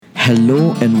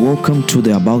Hello and welcome to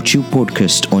the About You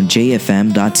podcast on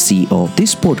jfm.co.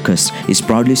 This podcast is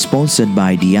proudly sponsored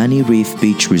by Diani Reef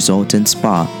Beach Resort and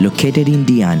Spa located in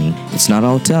Diani. It's not a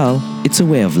hotel, it's a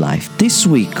way of life. This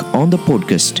week on the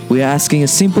podcast, we are asking a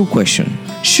simple question.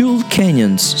 Should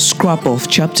Kenyans scrap off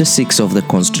Chapter 6 of the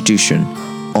Constitution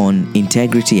on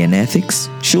integrity and ethics?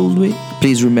 Should we?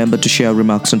 Please remember to share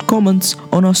remarks and comments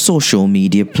on our social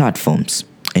media platforms.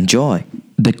 Enjoy.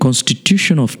 The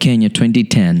Constitution of Kenya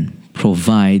 2010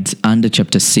 provides under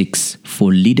Chapter 6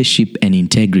 for leadership and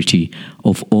integrity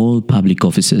of all public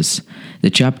officers. The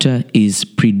chapter is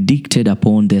predicted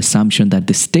upon the assumption that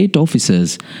the state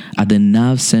officers are the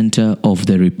nerve center of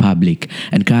the republic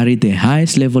and carry the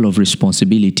highest level of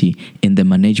responsibility in the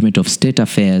management of state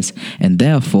affairs, and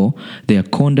therefore their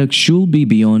conduct should be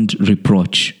beyond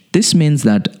reproach. This means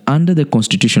that under the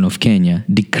Constitution of Kenya,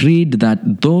 decreed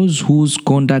that those whose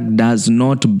conduct does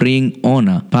not bring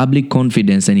honor, public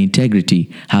confidence, and integrity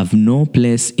have no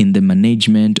place in the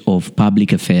management of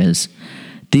public affairs.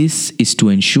 This is to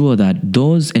ensure that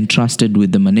those entrusted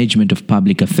with the management of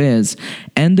public affairs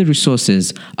and the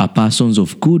resources are persons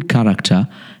of good character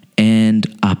and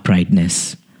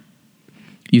uprightness.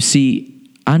 You see,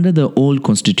 under the old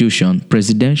constitution,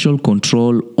 presidential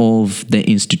control of the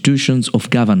institutions of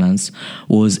governance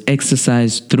was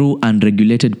exercised through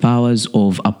unregulated powers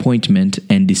of appointment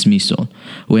and dismissal,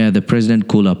 where the president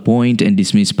could appoint and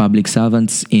dismiss public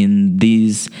servants in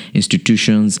these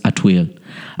institutions at will.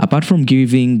 Apart from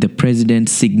giving the president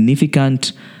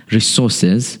significant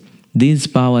resources, these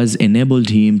powers enabled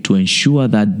him to ensure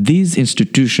that these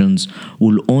institutions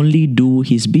will only do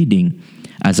his bidding.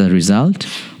 As a result,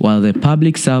 while the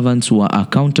public servants were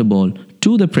accountable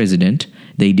to the president,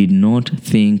 they did not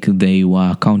think they were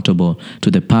accountable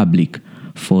to the public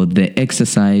for the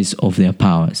exercise of their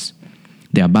powers.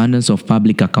 The abundance of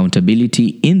public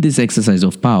accountability in this exercise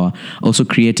of power also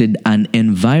created an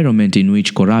environment in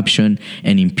which corruption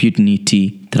and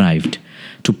impunity thrived.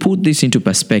 To put this into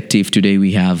perspective, today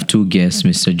we have two guests,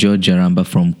 Mr. George Jaramba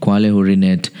from Kwale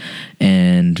Hurinet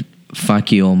and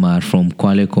Faki Omar from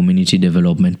Kwale Community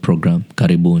Development Program.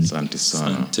 Karibuni.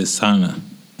 Asante sana.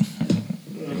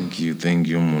 Thank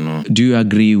you, Muno. Do you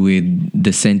agree with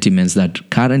the sentiments that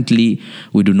currently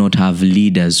we do not have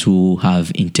leaders who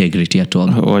have integrity at all?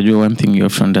 One thing you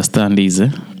have to understand is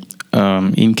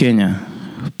in Kenya,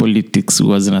 politics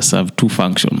was going to serve two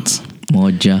functions.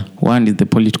 Moja. One is the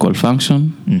political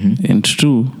function, and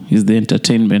two is the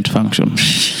entertainment function.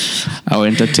 Our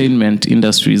entertainment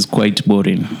industry is quite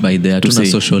boring. By the hatuna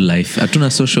social life, hatuna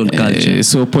social culture.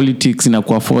 So politics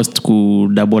inakuwa forced to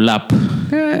double up.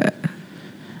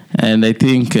 And I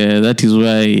think that is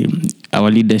why our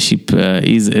leadership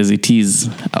is as it is,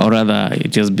 or rather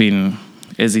it has been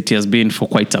as it has been for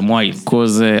quite some while.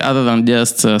 Because other than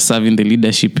just serving the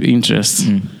leadership interests,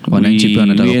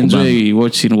 we enjoy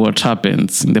watching what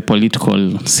happens in the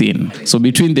political scene. So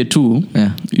between the two,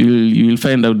 you will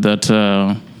find out that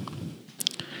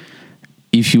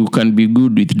if you can be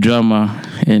good with drama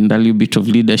and a little bit of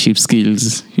leadership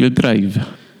skills, you'll thrive.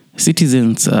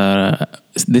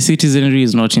 The citizenry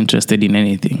is not interested in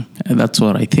anything. That's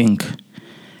what I think.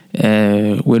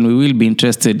 When we will be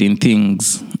interested in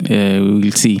things, we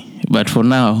will see. But for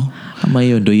now, ama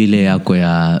hiyo ndo ile yako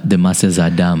ya the masses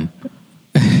are dumb.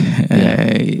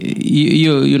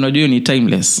 You know, ni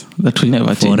timeless. That will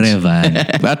never change. Forever.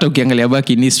 Hata ukiangalia back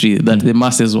in history that the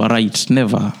masses were right.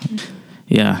 Never.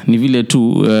 Yeah, ni vile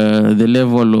tu the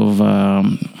level of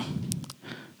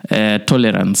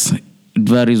tolerance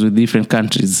varies with different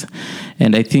countries,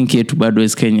 and I think yetu bado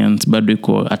as Kenyans bado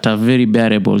iko at a very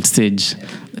bearable stage.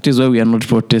 That is why we are not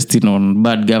protesting on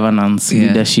bad governance,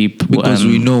 leadership, because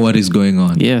we know what is going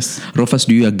on. Yes. Rofas,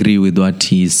 do you agree with what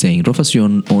he is saying? Rofas, you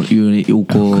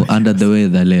uko under the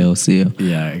weather leo, sio?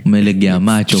 Yeah. Umelegea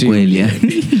macho kweli.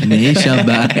 Neisha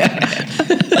baya.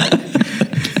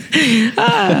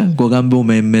 Kwa kambi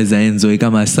umemeza enzo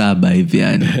kama 7 hivi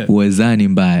yani. Uwezani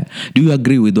mbaya. Do you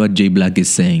agree with what J Black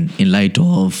is saying in light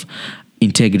of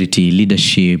integrity,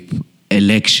 leadership,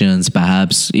 elections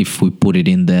perhaps, if we put it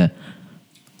in there?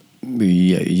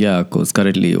 Yeah, because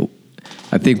currently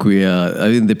I think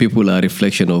the people are a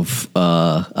reflection of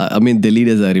the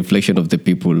leaders are a reflection of the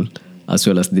people, as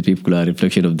well as the people are a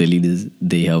reflection of the leaders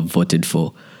they have voted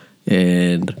for.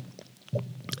 And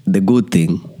the good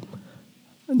thing,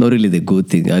 not really the good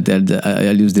thing,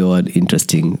 I'll use the word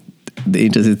interesting. The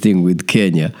interesting thing with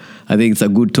Kenya, I think it's a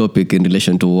good topic in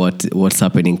relation to what's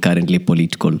happening currently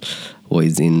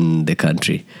political-wise in the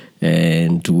country.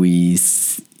 And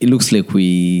it looks like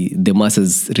the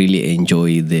masses really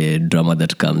enjoy the drama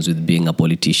that comes with being a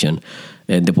politician.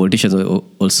 And the politicians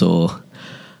also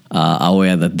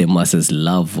aware that the masses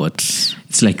love what.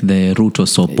 It's like the root of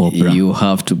soap opera. You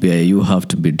have to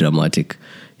be dramatic,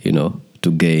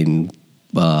 to gain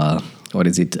a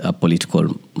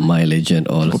political mileage and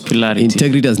all. Popularity.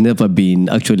 Integrity has never been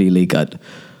actually like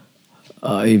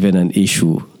even an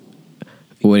issue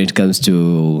when it comes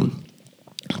to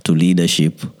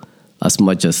leadership, as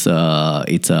much as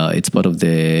it's part of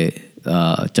the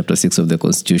chapter 6 of the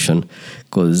Constitution.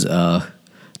 Because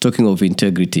talking of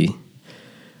integrity,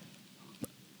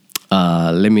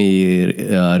 let me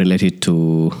relate it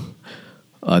to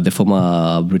the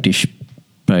former British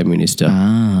Prime Minister.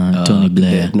 Tony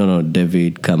Blair.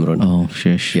 David Cameron. Oh,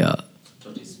 shush. Yeah.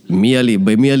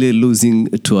 By merely losing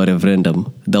to a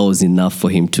referendum, that was enough for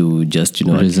him to just,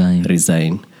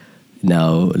 resign.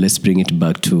 Now, let's bring it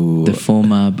back to the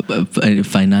former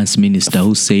finance minister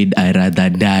who said, "I'd rather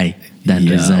die than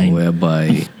resign."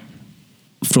 Whereby,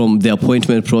 from the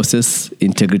appointment process,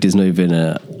 integrity is not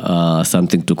even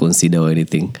something to consider or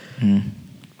anything.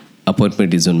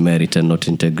 Appointment is on merit and not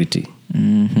integrity.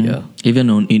 Mm-hmm. Yeah.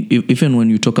 Even when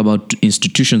you talk about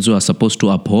institutions who are supposed to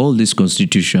uphold this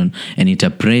constitution and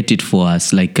interpret it for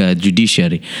us, like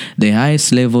judiciary, the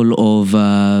highest level of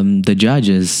the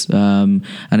judges,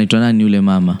 anaitwa nani yule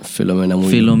mama?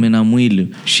 Philomena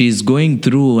Mwilu. She's going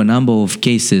through a number of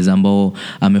cases ambao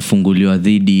amefunguliwa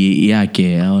dhidi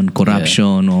yake on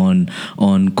corruption,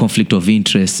 on conflict of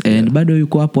interest, and bado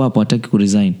yuko hapo hataki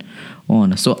kuresign.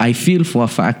 So I feel for a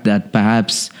fact that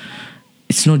perhaps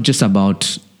it's not just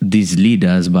about these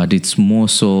leaders, but it's more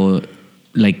so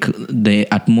like the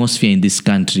atmosphere in this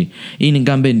country. Hii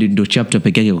Ngambe ndio chapter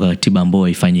pekee yake kwa katiba ambayo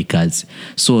haifanyi kazi.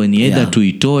 So ni either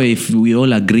tuitoe, if we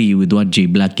all agree with what J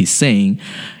Black is saying,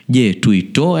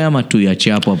 tuitoe ama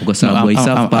tuiache hapo kwa sababu I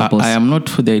serve purpose. I am not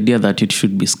for the idea that it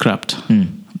should be scrapped.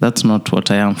 That's not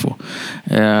what I am for.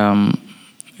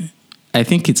 I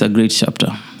think it's a great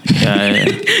chapter.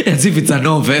 As if it's a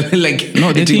novel. Like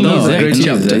no, the thing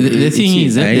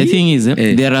is,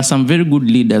 there are some very good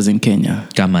leaders in Kenya.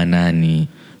 Kama nani?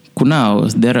 Kunao,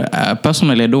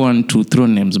 personally, I don't want to throw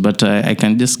names, but I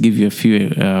can just give you a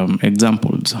few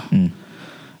examples.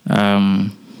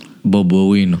 Bobo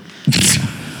Wino.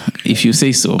 If you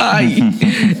say so.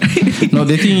 No,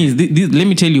 the thing is, let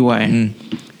me tell you why.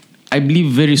 I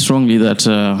believe very strongly that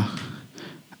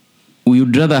we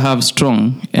would rather have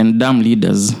strong and dumb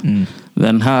leaders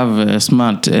than have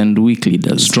smart and weak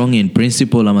leaders. Strong in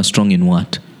principle, I'm strong in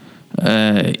what?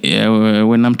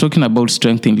 When I'm talking about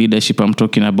strength in leadership, I'm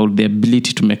talking about the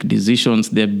ability to make decisions,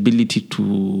 the ability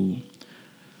to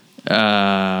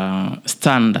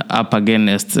stand up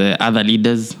against other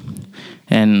leaders,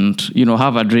 and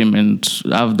have a dream and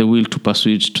have the will to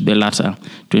pursue it to the latter,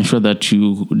 to ensure that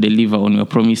you deliver on your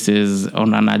promises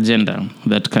on an agenda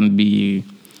that can be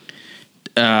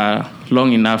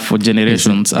long enough for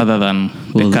generations other than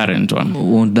the current one.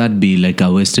 Won't that be like a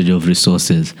wastage of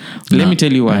resources? Let me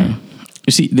tell you why.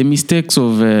 You see, the mistakes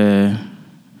of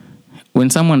when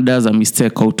someone does a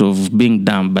mistake out of being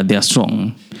dumb but they are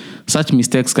strong, such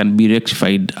mistakes can be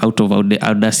rectified out of the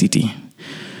audacity.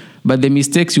 But the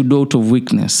mistakes you do out of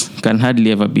weakness can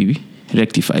hardly ever be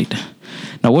rectified.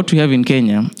 Now, what we have in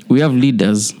Kenya, we have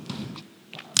leaders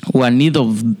who are neither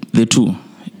of the two,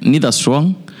 neither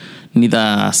strong,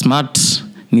 neither smart,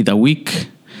 neither weak,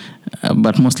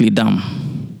 but mostly dumb.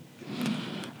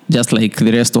 Just like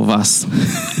the rest of us.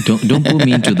 Don't put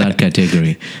me into that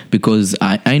category, because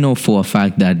I know for a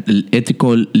fact that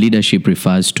ethical leadership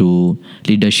refers to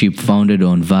leadership founded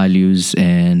on values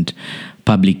and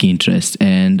public interest.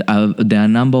 And there are a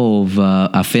number of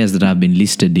affairs that have been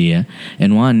listed here.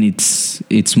 And one,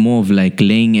 it's more of like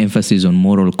laying emphasis on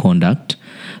moral conduct,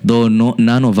 though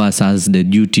none of us has the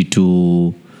duty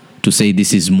to say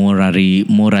this is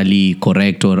morally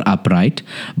correct or upright,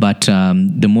 but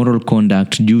the moral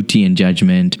conduct, duty and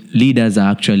judgment, leaders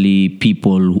are actually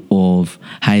people of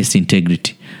highest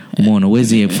integrity. Let me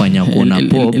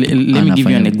give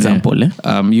you an example.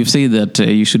 You've said that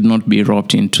you should not be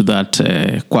roped into that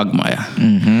quagmire.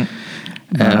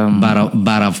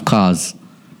 Bar of cars.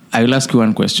 I will ask you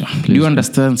one question. Do you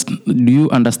understand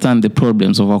the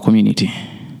problems of our community?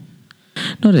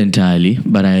 Not entirely,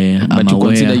 but I'm but you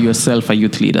aware. Consider yourself a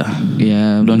youth leader.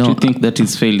 Yeah, Don't you think that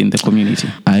is failed in the community?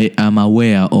 I am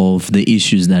aware of the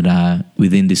issues that are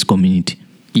within this community.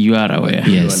 You are aware. Yes.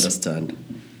 You understand.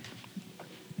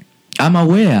 I'm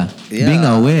aware. Yeah. Being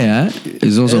aware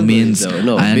is also means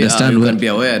I understand. You can be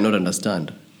aware and not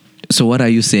understand. So what are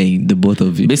you saying, the both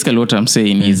of you? Basically what I'm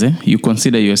saying is you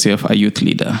consider yourself a youth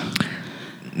leader.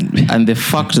 And the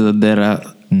fact that there are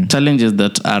challenges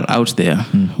that are out there,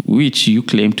 which you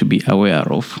claim to be aware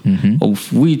of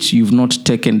which you've not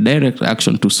taken direct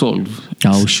action to solve,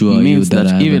 How sure are you means that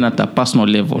I that even haven't? at a personal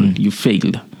level, you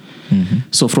failed.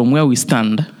 So from where we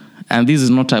stand, and this is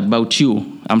not about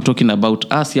you, I'm talking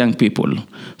about us young people.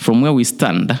 From where we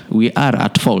stand, we are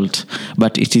at fault,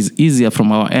 but it is easier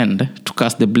from our end to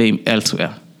cast the blame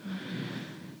elsewhere.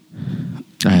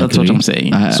 That's what agree. I'm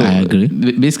saying. I agree.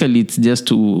 Basically, it's just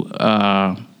to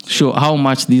show how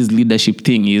much this leadership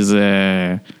thing is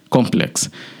complex.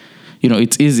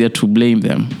 It's easier to blame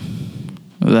them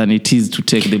than it is to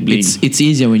take the blame. It's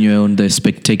easier when you're on the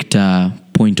spectator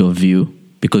point of view,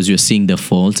 because you're seeing the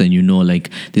faults and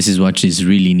like this is what is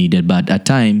really needed. But at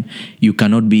time you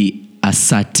cannot be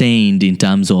ascertained in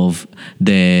terms of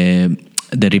the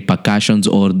repercussions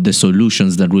or the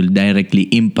solutions that will directly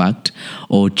impact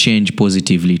or change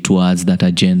positively towards that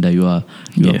agenda you are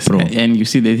pro. And you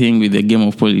see the thing with the game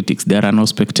of politics, there are no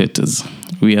spectators.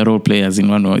 We are all players in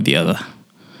one way or the other.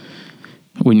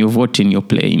 When you're voting, you're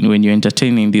playing. When you're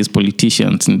entertaining these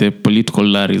politicians in the political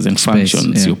rallies and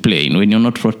functions, you're playing. When you're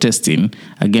not protesting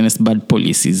against bad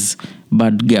policies,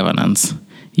 bad governance,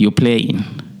 you're playing.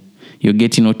 You're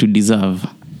getting what you deserve.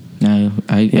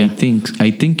 I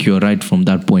think you're right from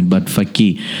that point. But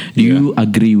Faki, do you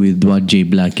agree with what Jay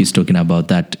Black is talking about?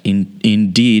 That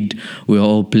indeed we're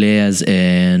all players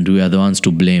and we are the ones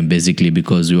to blame, basically,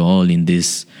 because we're all in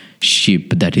this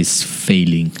ship that is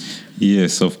failing.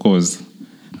 Yes, of course.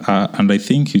 And I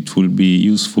think it will be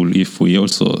useful if we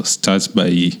also start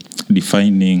by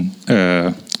defining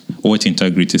what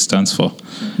integrity stands for.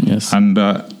 Yes. And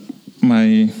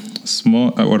my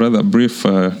small, or rather brief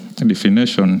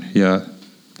definition here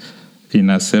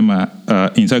inasema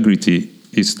integrity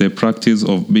is the practice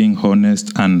of being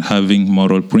honest and having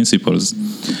moral principles.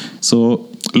 So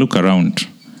look around.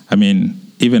 I mean,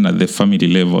 even at the family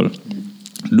level,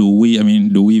 do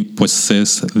we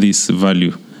possess this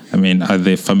value? I mean, at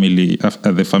the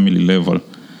family level.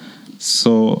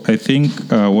 So I think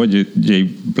what Jay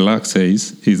Black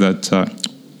says is that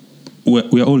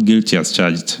we are all guilty as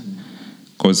charged,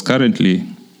 because currently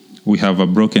we have a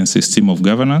broken system of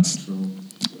governance,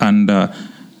 and the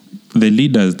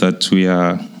leaders that we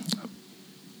are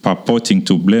purporting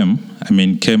to blame, I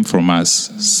mean, came from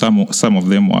us. Some of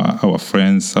them were our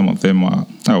friends, some of them were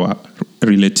our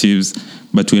relatives,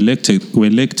 but we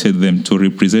elected them to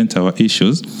represent our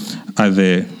issues at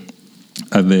the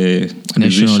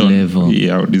National level.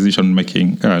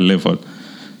 Decision-making level.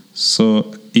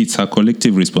 So it's a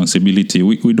collective responsibility.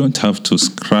 We don't have to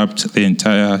scrap the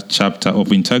entire chapter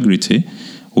of integrity.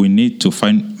 We need to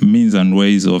find means and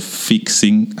ways of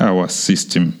fixing our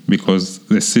system, because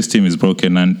the system is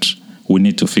broken and we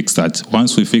need to fix that.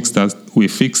 Once we fix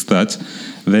that,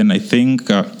 then I think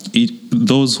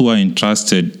those who are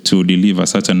entrusted to deliver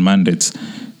certain mandates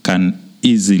can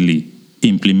easily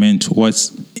implement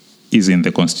what is in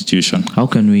the Constitution. How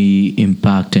can we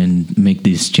impact and make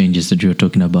these changes that you're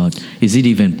talking about? Is it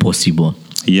even possible?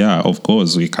 Yeah, of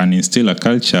course. We can instill a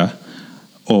culture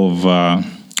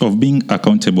of being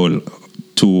accountable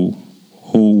to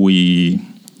who we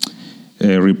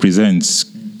represent.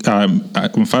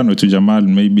 Mfano tu Jamal,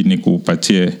 maybe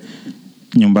nikupatie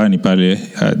nyumbani pale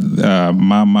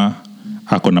mama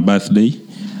ako na birthday,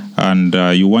 and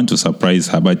you want to surprise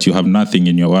her, but you have nothing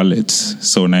in your wallet.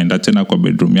 So unaenda tena kwa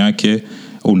bedroom yake,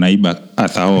 unaiba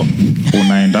athao,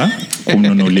 unaenda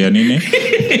kumnunulia nini?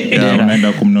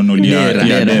 Unaenda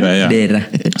kumnunulia dera.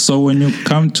 So when you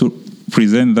come to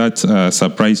present that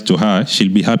surprise to her,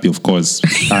 she'll be happy, of course.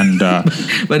 And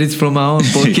but it's from our own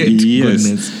pocket. Yes.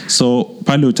 Goodness. So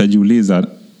pale utajiuliza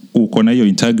uko na hiyo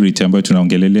integrity ambayo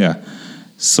tunaongelelea.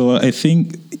 So I think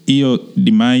hiyo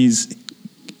demise,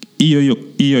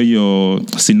 hiyo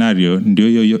scenario ndio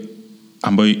hiyo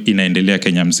ambayo inaendelea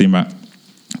Kenya mzima,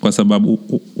 kwa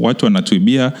sababu watu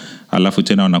wanatuibia alafu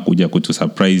tena wanakuja kutu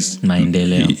surprise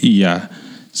maendeleo. Yeah.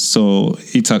 So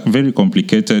it's a very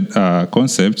complicated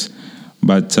concept,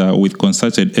 but with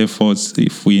concerted efforts,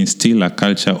 if we instill a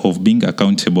culture of being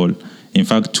accountable, in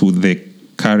fact, to the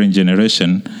current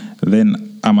generation, then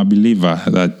I'm a believer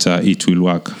that it will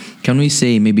work. Can we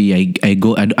say maybe I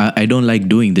don't like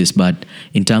doing this, but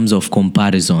in terms of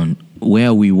comparison,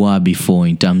 where we were before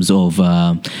in terms of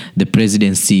the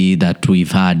presidency that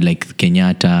we've had, like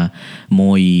Kenyatta,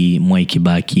 Moi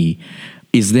Kibaki,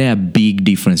 is there a big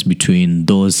difference between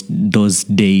those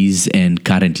days and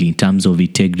currently in terms of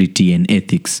integrity and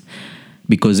ethics?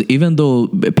 Because even though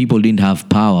people didn't have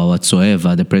power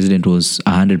whatsoever, the president was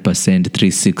 100%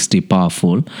 360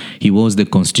 powerful. He was the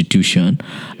constitution.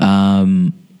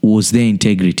 Was there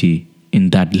integrity in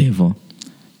that level?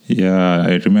 Yeah,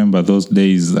 I remember those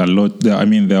days a lot. I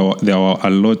mean, there were a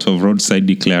lot of roadside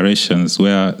declarations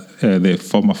where the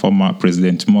former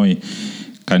President Moi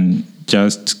can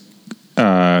just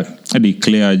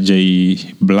declare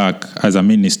J. Black as a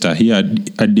minister here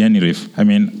at Diani Reef. I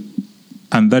mean,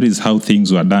 and that is how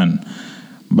things were done.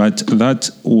 But that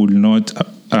would not,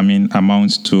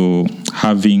 amount to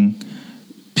having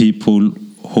people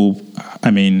who,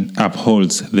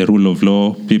 upholds the rule of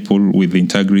law, people with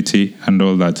integrity and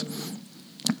all that.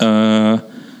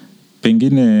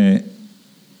 Pengine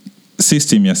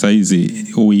system ya saizi,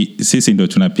 sisi ndo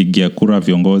tunapigia kura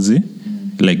viongozi,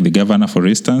 like the governor for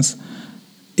instance.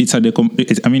 It's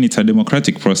a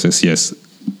democratic process, yes.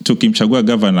 Tukimchagua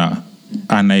governor,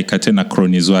 anaeka tena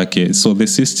cronies wake. So the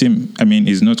system,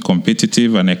 is not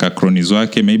competitive, anaeka cronies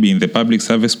wake, maybe in the public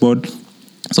service board.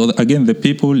 So again, the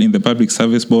people in the public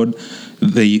service board,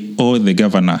 they owe the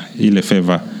governor ile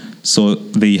favor. So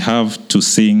they have to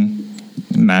sing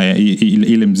na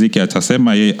ile mziki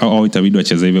atasema au itabidi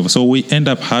wacheze hivyo. So we end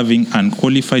up having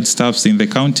unqualified staffs in the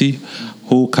county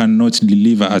who cannot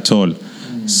deliver at all.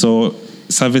 So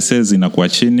services inakuwa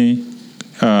chini.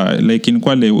 Like in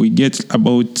Kwale, we get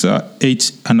about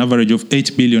an average of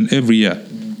 8 billion every year.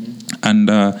 And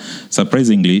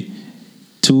surprisingly,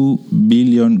 2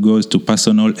 billion goes to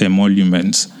personal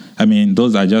emoluments.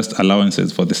 Those are just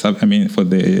allowances for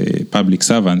the public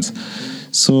servants.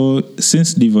 So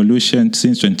since devolution,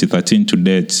 since 2013 to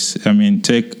date,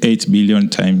 take 8 billion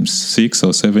times 6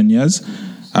 or 7 years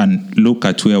and look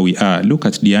at where we are. Look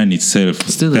at Diani itself.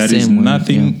 Still the there same is way,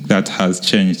 nothing that has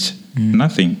changed.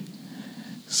 Nothing.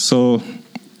 So,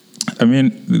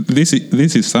 this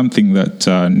is something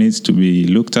that needs to be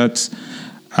looked at,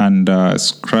 and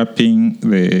scrapping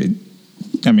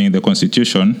the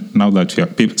constitution. Now that we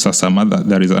are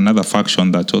there is another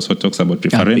faction that also talks about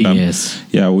referendum. Yes.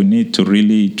 Yeah, we need to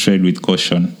really tread with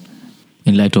caution.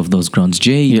 In light of those grounds,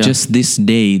 Jay, just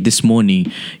this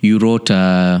morning, you wrote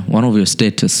one of your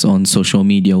status on social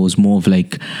media was more of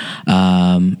like,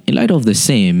 in light of the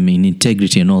same, in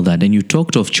integrity and all that, and you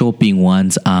talked of chopping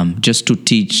one's arm just to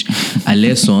teach a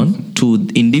lesson to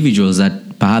individuals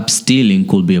that perhaps stealing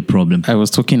could be a problem. I was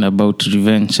talking about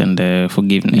revenge and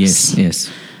forgiveness.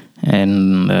 Yes.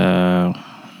 And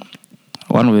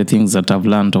one of the things that I've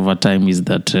learned over time is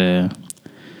that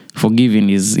forgiving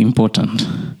is important,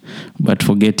 but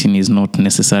forgetting is not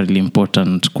necessarily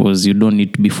important, because you don't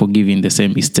need to be forgiving the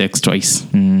same mistakes twice.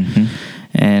 Mm-hmm.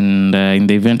 And in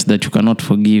the event that you cannot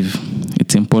forgive,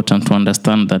 it's important to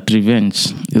understand that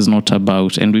revenge is not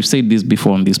about, and we've said this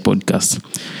before on this podcast,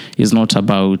 is not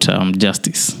about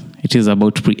justice. It is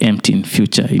about preempting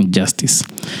future injustice.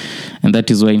 And that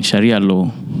is why in Sharia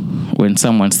law, when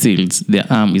someone steals, their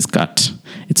arm is cut.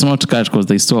 It's not cut because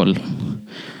they stole,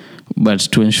 but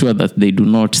to ensure that they do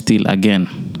not steal again.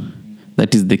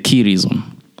 That is the key reason.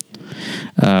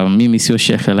 Mimi sio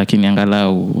shekhe, lakini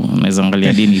angalau naweza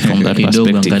angalia dini from that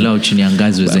perspective.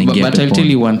 But I'll tell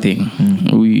you one thing.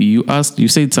 You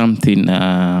said something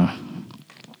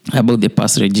about the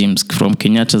past regimes, from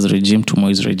Kenyatta's regime to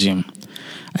Moi's regime.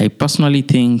 I personally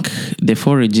think the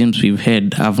 4 regimes we've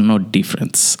had have no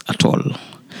difference at all.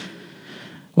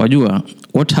 Wajua,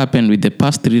 what happened with the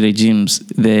past 3 regimes,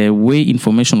 the way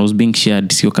information was being shared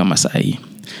sio kama sahi.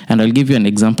 And I'll give you an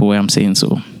example where I'm saying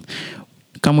so.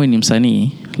 Kama ni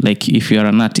msanii, like if you are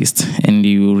an artist and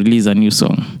you release a new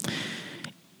song,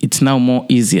 it's now more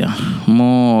easier,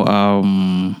 more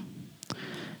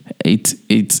it's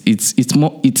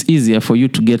easier for you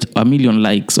to get 1 million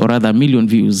likes or rather 1 million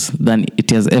views than it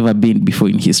has ever been before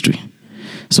in history.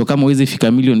 So kama huwezi fika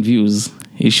 1 million views,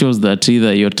 it shows that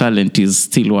either your talent is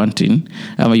still wanting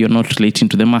or you're not relating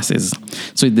to the masses.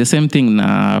 So it's the same thing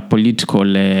na political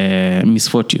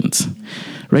misfortunes.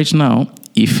 Right now,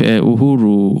 if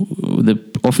Uhuru, the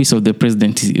office of the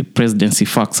presidency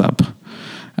fucks up,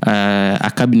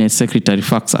 a cabinet secretary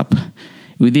fucks up,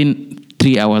 within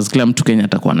 3 hours kila mtu Kenya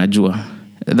atakuwa anajua.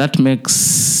 That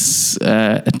makes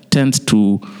tends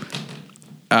to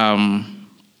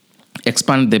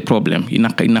expand the problem.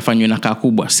 Inafanywa inakaa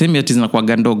kubwa. Same yet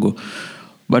zinakuwa ndogo.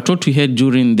 But what we had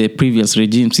during the previous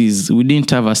regimes is we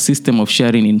didn't have a system of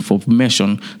sharing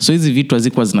information. So hizi vitu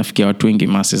hazikuwa zinafikia watu wengi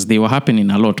masses. They were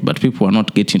happening a lot, but people were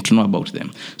not getting to know about them.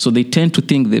 So they tend to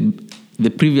think the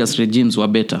previous regimes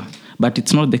were better. But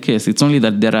it's not the case. It's only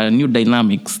that there are new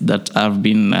dynamics that have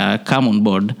been come on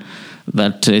board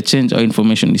that change how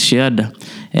information is shared.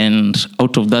 And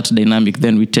out of that dynamic,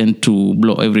 then we tend to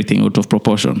blow everything out of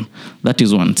proportion. That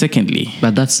is one. Secondly.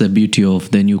 But that's the beauty of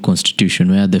the new constitution,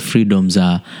 where the freedoms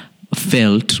are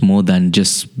felt more than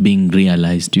just being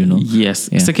realized, Yes.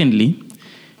 Yeah. Secondly,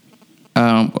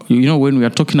 when we are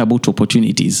talking about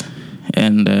opportunities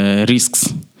and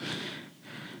risks,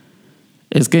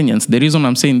 as Kenyans, the reason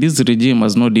I'm saying this regime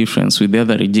has no difference with the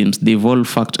other regimes, they've all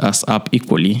fucked us up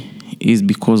equally, is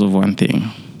because of one thing.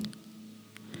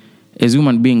 As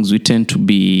human beings, we tend to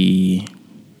be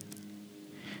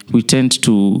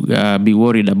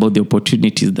worried about the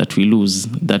opportunities that we lose,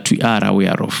 that we are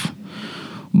aware of.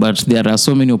 But there are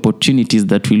so many opportunities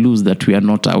that we lose that we are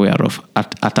not aware of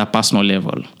at a personal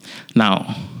level.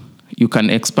 Now, you can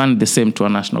expand the same to a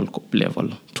national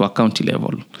level, to a county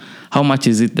level. How much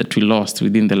is it that we lost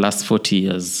within the last 40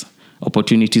 years?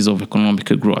 Opportunities of economic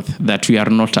growth that we are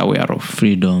not aware of.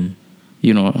 Freedom.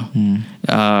 Even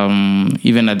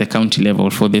at the county level,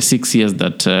 for the 6 years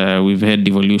that we've had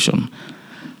devolution,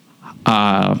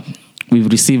 we've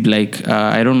received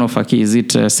I don't know, Faki, is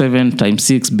it 7 times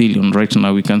 6 billion right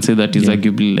now? We can say that is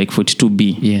arguably like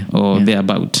 42B or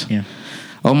thereabout. Yeah.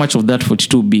 How much of that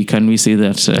 42B can we say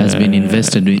that has been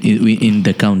invested in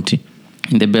the county?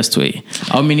 In the best way.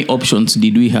 How many options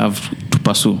did we have to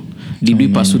pursue? Did we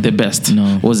pursue the best?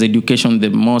 No. Was education the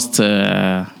most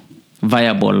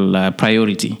viable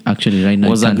priority? Actually, right now,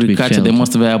 was agriculture the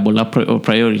most viable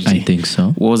priority? I think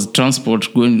so. Was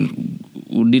transport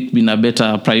would it be a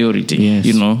better priority? Yes.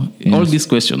 Yes. Mm. All these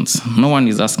questions, no one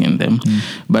is asking them.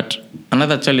 But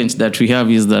another challenge that we have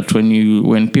is that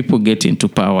when people get into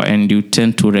power and you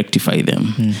tend to rectify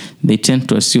them, they tend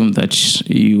to assume that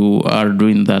you are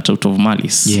doing that out of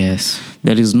malice. Yes.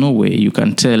 There is no way you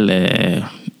can tell a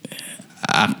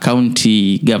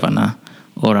county governor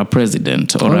or a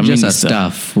president or a just minister, a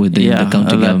staff within the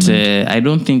county government. I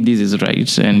don't think this is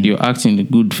right, and you're acting in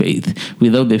good faith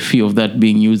without the fear of that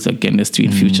being used against you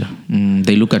in future.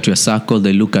 They look at your circle,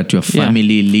 they look at your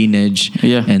family lineage,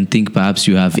 and think perhaps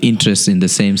you have interest in the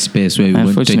same space where you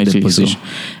want to take the position. So.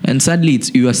 And sadly,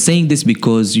 you are saying this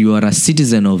because you are a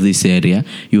citizen of this area,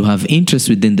 you have interest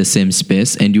within the same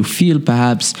space, and you feel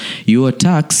perhaps your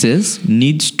taxes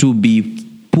need to be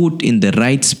put in the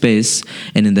right space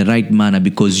and in the right manner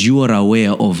because you are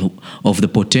aware of the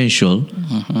potential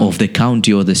of the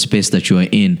county or the space that you are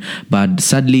in. But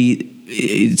sadly,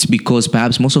 it's because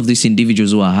perhaps most of these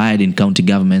individuals who are hired in county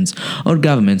governments or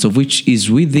governments of which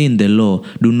is within the law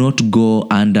do not go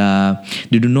under,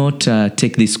 they do not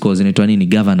take this course in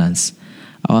governance.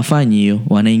 Hawafanyi hiyo,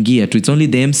 wanaingia tu. It's only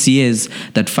the MCAs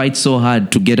that fight so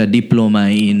hard to get a diploma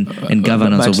in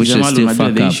governance, of which they still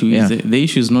fuck up. The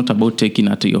issue is not about taking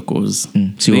at your cause.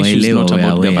 The issue is not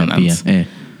about governance.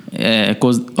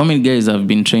 Because how many guys have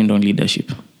been trained on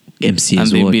leadership? MCAs,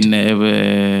 and they've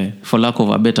been, for lack of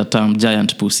a better term,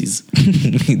 giant pussies.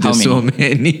 There's so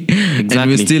many. Exactly.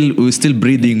 And we're still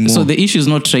breathing more. So the issue is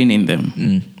not training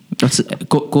them.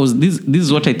 Because this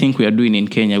is what I think we are doing in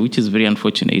Kenya, which is very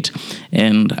unfortunate.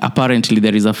 And apparently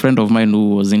there is a friend of mine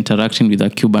who was interacting with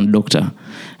a Cuban doctor,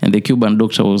 and the Cuban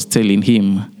doctor was telling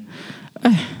him,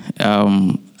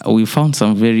 we found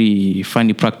some very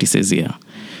funny practices here.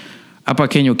 Hapa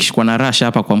Kenya ukishikwa na rash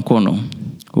hapa kwa mkono,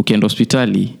 ukienda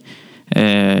hospitali,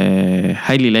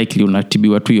 highly likely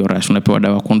unatibiwa tu hiyo rash, unapewa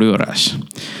dawa kuondoa hiyo rash.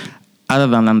 Other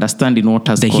than understanding what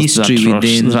has caused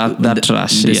that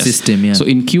rash. The system, yeah. So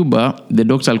in Cuba, the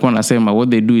doctor alikuwa anasema what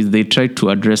they do is they try to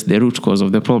address the root cause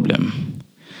of the problem.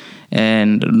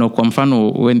 And kwa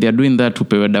mfano, when they are doing that,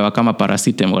 upewe dawa kama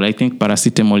paracetamol. I think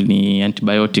paracetamol ni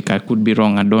antibiotic. I could be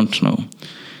wrong, I don't know.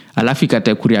 Alafu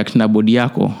ikatae kureact na body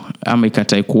yako, ama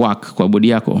ikatae kuwork kwa body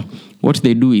yako. What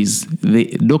they do is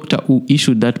the doctor who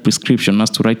issued that prescription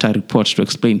has to write a report to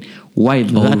explain why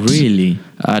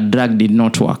that drug did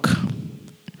not work.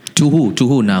 To who? To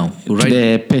who now? To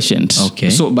the patient. Okay.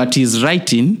 So, but he's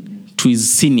writing to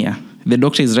his senior. The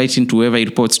doctor is writing to whoever he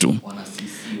reports to.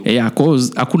 Yeah,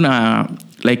 cause hakuna,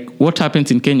 like what happens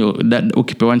in Kenya, that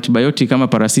ukipewa antibiotic kama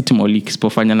paracetamol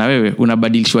ikisipofanya na wewe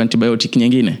unabadilishwa antibiotic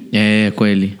nyingine. Yeah,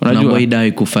 kweli. Unajua dawa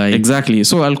ikufai. Exactly.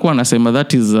 So alikuwa anasema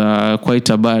that is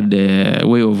quite a bad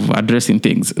way of addressing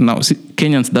things. Now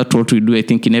Kenyans, that's what we do, I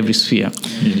think, in every sphere.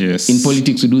 Yes. In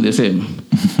politics we do the same.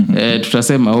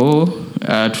 Tutasema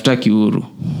tutaki uhuru.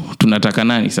 Tunataka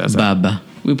nani sasa? Baba.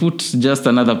 We put just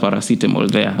another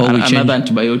paracetamol there, another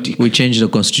antibiotic. We change the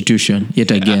constitution yet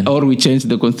again. Or we change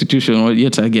the constitution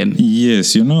yet again.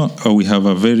 Yes, we have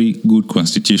a very good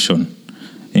constitution.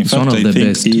 In it's fact, one of the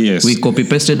best. Yes. We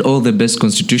copy-pasted all the best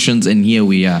constitutions and here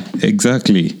we are.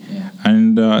 Exactly. Yeah.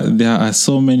 And there are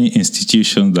so many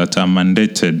institutions that are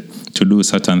mandated to do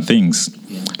certain things.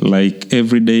 Yeah. Like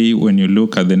every day when you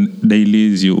look at the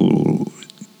dailies, you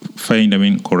find,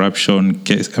 corruption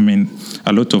case,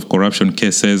 a lot of corruption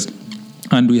cases.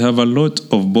 And we have a lot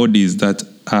of bodies that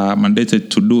are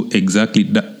mandated to do exactly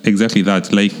that.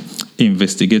 Like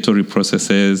investigatory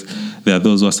processes. There are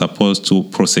those who are supposed to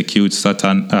prosecute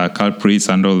certain culprits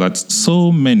and all that.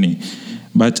 So many.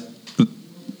 But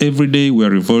every day we are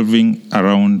revolving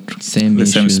around same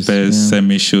space,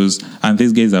 same issues, and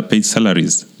these guys are paid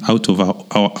salaries out of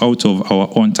our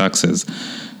own taxes.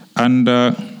 And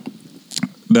there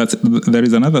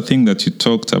is another thing that you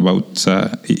talked about,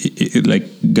 like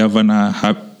governor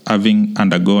having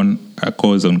undergone a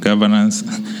course on governance.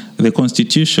 The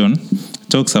Constitution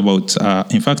talks about,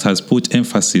 in fact, has put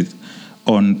emphasis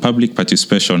on public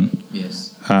participation.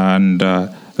 Yes. And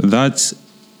that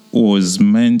was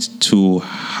meant to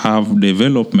have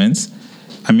developments,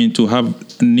 to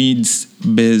have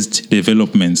needs-based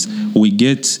developments. We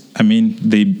get,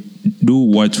 they do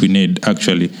what we need,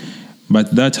 actually.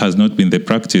 But that has not been the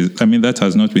practice. That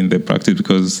has not been the practice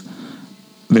because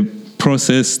the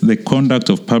process, the conduct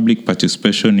of public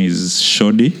participation is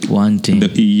shoddy. Wanting.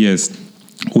 Yes.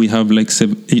 We have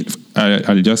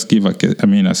I'll just give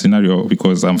a scenario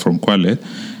because I'm from Kwale.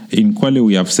 In Kwale,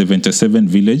 we have 77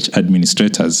 village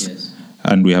administrators, yes,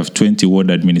 and we have 20 ward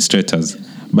administrators.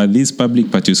 Yes. But these public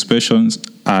participations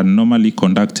are normally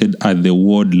conducted at the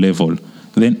ward level.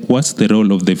 Then what's the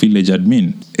role of the village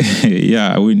admin?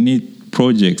 Yeah, we need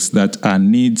projects that are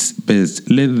needs-based.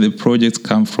 Let the projects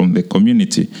come from the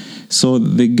community. So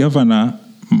the governor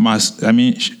must,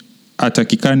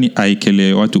 atakikani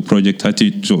aikele watu project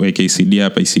hati tuweke ICD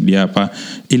hapa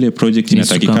ile project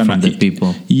inatakikana from the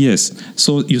people. Yes.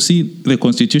 So you see the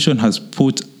Constitution has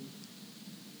put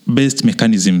based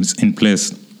mechanisms in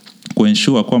place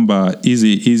kuensure kwamba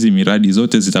hizi miradi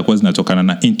zote zitakuwa zinatokana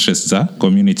na interests za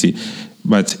community,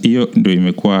 but hiyo ndio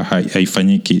imekuwa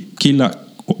haifanyiki.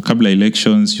 Kabla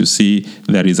elections, you see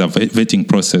there is a vetting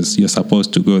process. You're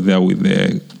supposed to go there with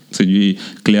the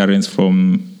clearance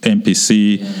from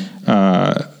MPC,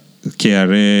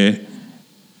 KRA,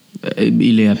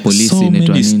 ile police, so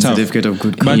many stuff. Certificate of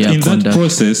good But in conduct. that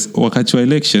process, wakati wa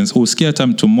elections, usikia hata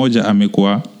mtu mmoja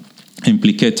amekuwa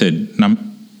implicated na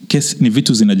kesi ni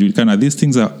vitu zinajulikana. These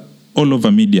things are all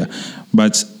over media,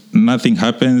 but nothing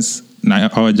happens. Na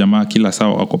hawa jamaa kila saa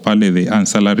wako pale, they earn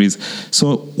salaries.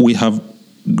 So we have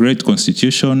great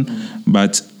constitution,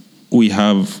 but we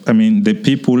have, the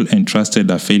people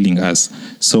entrusted are failing us.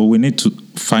 So we need to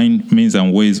find means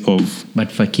and ways of... But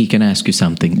Faki, can I ask you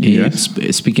something? Yes.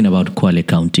 Speaking about Kwale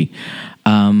County,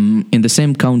 in the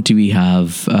same county we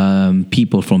have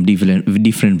people from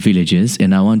different villages,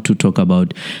 and I want to talk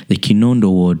about the Kinondo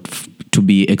ward to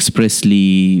be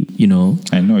expressly,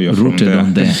 I know you're rooted from there.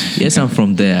 on there. Yes, I'm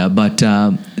from there, but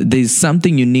there's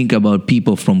something unique about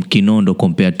people from Kinondo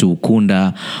compared to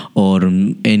Kunda or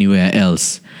anywhere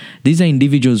else. These are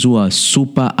individuals who are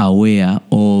super aware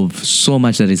of so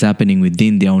much that is happening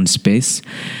within their own space.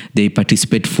 They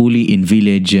participate fully in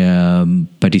village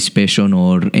participation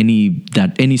or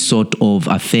any sort of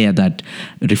affair that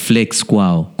reflects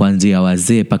kwao, kuanzia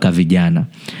wazee paka vijana.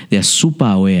 They are super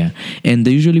aware, and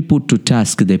they usually put to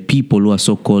task the people who are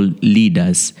so-called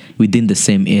leaders within the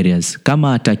same areas.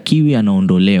 Kama atakiwi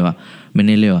anaondolewa.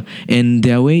 Menelewa. And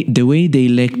the way they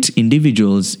elect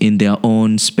individuals in their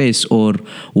own space or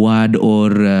ward or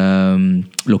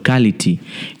locality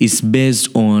is based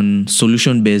on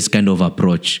solution-based kind of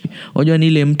approach. Wajua ni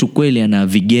ile mtu kweli ana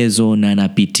vigezo na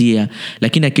anapitia,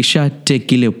 lakini akisha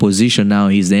take ile position now,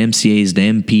 he's the MCA, he's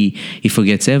the MP, he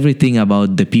forgets everything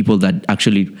about the people that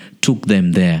actually took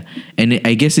them there. And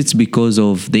I guess it's because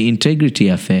of the integrity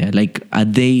affair. Like, are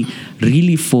they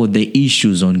really for the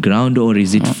issues on ground, or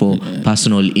is it for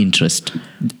personal interest?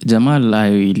 Jamal, I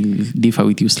will differ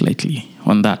with you slightly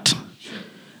on that.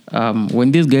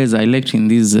 When these guys are electing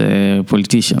these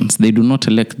politicians, they do not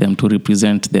elect them to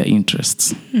represent their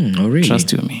interests. Oh, really?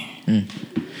 Trust you me.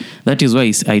 That is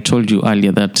why I told you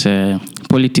earlier that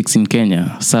politics in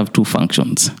Kenya serve two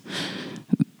functions: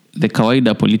 the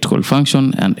kawaida political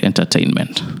function and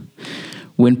entertainment.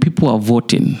 When people are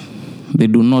voting, they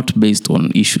do not based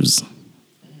on issues.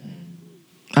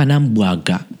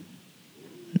 Anambwaga.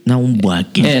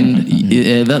 And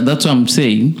that's what I'm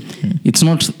saying. It's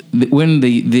not when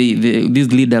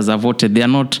these leaders are voted, they are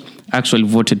not actually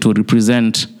voted to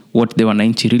represent what the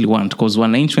wananchi really want. Because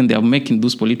wananchi, when they are making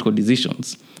those political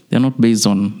decisions, they are not based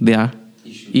on their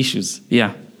issues.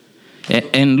 Yeah.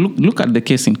 And look at the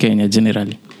case in Kenya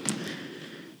generally,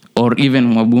 or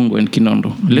even Mwabungo and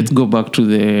Kinondo. Let's go back to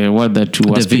the word that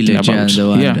you were speaking about.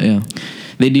 Yeah.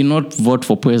 They did not vote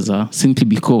for Pweza simply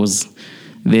because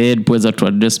they had Pweza to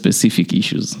address specific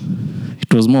issues.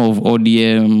 It was more of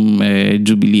ODM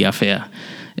Jubilee affair.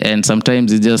 And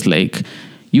sometimes it's just like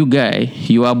you are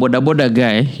a boda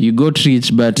guy, you got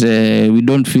rich, but we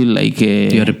don't feel like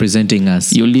You're representing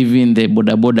us. you live in the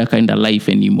boda kind of life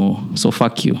anymore. So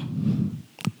fuck you.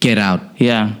 Get out.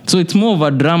 Yeah. So it's more of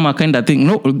a drama kind of thing.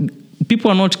 No,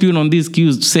 people are not keen on these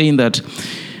cues saying that,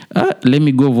 let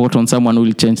me go vote on someone who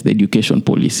will change the education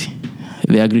policy,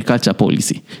 the agriculture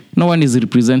policy. No one is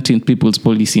representing people's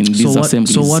policy in these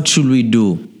assemblies. So what should we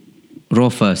do?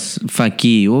 Rofas,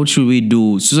 Faki, what should we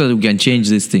do so that we can change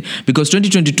this thing? Because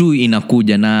 2022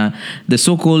 inakuja na the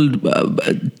so-called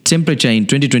temperature in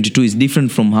 2022 is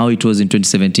different from how it was in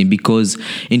 2017, because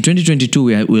in 2022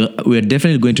 we are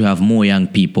definitely going to have more young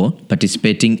people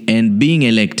participating and being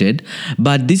elected,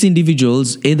 but these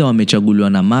individuals either wamechaguliwa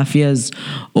na mafias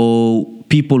or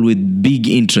people with big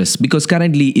interests, because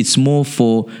currently it's more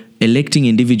for electing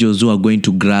individuals who are going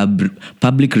to grab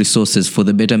public resources for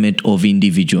the betterment of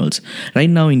individuals. Right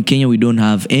now in Kenya, we don't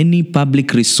have any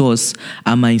public resource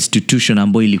ama institution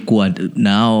ambayo ilikuwa na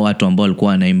hao watu ambao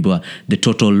walikuwa wanaimbiwa the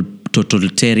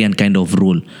totalitarian kind of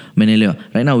rule. Umeelewa?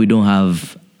 Right now we don't have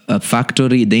a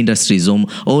factory. The industry is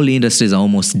all the industries are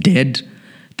almost dead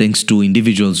thanks to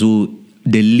individuals who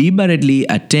deliberately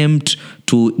attempt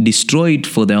to destroy it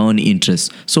for their own interests.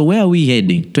 So where are we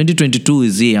heading? 2022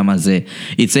 is here, Amaze.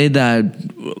 It's either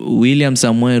William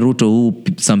Samoei Ruto, who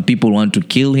some people want to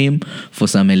kill him for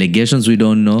some allegations we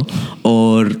don't know,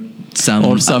 or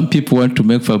some people want to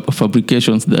make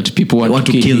fabrications that people want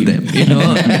to kill them. You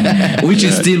know, which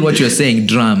is still what you're saying,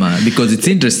 drama, because it's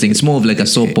interesting. It's more of like a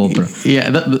soap opera.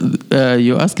 Yeah,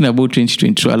 you're asking about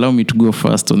 2022. Allow me to go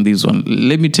first on this one.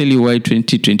 Let me tell you why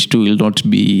 2022 will not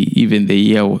be even the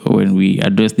year when we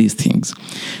address these things,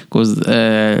 because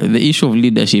the issue of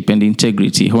leadership and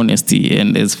integrity, honesty,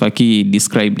 and as Faki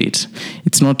described it,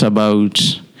 it's not about.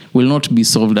 Will not be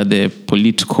solved at the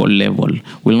political level,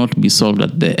 will not be solved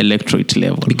at the electorate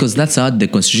level. Because that's how the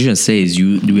Constitution says.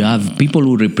 You have people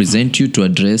who represent you to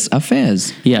address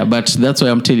affairs. Yeah, but that's why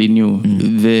I'm telling you,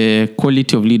 the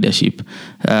quality of leadership,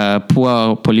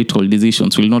 poor political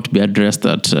decisions will not be addressed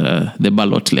at the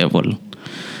ballot level.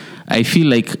 I feel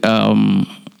like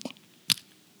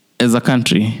as a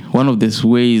country, one of the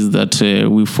ways that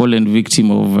we've fallen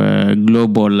victim of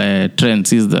global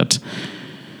trends is that,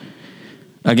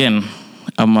 again,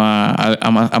 I'm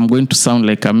going to sound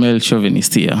like a male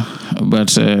chauvinist here, but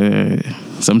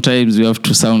sometimes you have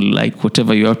to sound like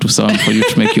whatever you have to sound for you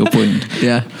to make your point.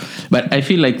 Yeah. But I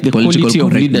feel like the Political quality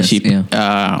of leadership,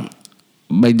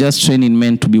 by just training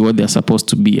men to be what they're supposed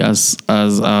to be, has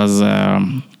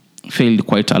failed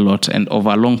quite a lot and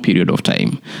over a long period of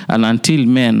time. And until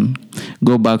men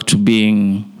go back to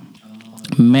being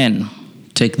men,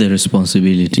 take the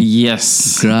responsibility.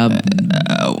 Yes.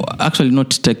 Actually, not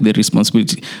take the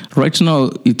responsibility. Right now,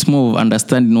 it's more of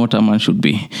understanding what a man should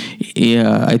be.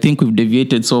 Yeah, I think we've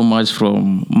deviated so much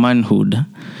from manhood,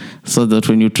 so that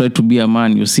when you try to be a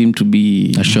man, you seem to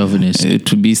be a chauvinist.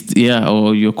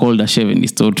 Or you're called a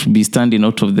chauvinist, or to be standing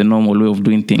out of the normal way of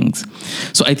doing things.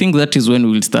 So I think that is when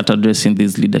we will start addressing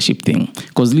this leadership thing,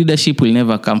 because leadership will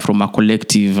never come from a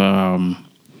collective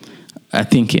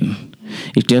thinking.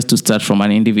 It has to start from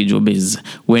an individual base.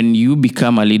 When you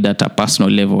become a leader at a personal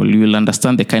level, you will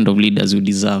understand the kind of leaders you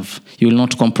deserve. You will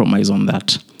not compromise on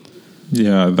that.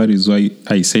 Yeah, that is why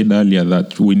I said earlier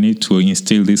that we need to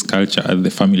instill this culture at the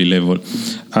family level.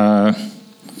 I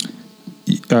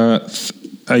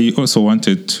also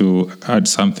wanted to add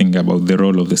something about the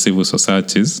role of the civil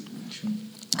societies.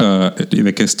 In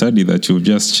the case study that you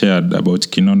just shared about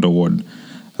Kinondo Ward,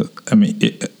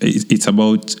 it's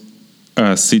about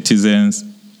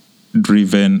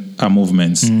citizens-driven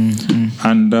movements. Mm-hmm.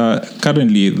 And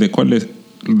currently,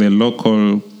 the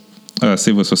local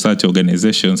civil society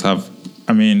organizations have,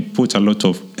 put a lot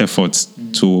of efforts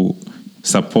to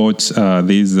support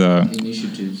these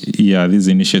initiatives. Yeah, these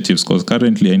initiatives. Because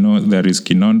currently, I know there is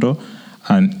Kinondo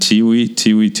and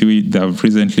Tiwi. They have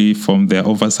recently formed their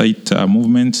oversight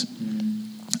movement.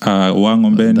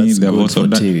 Wangombeni, they have also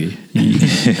done.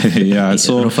 Yeah,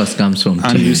 so Rufus comes from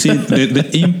and TV. You see the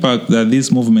impact that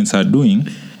these movements are doing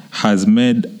has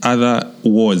made other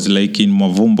wards like in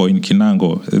Mavumbo, in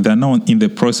Kinango, they're now in the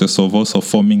process of also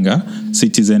forming a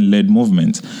citizen-led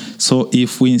movement. So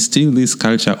if we instill this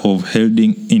culture of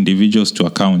holding individuals to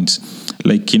account,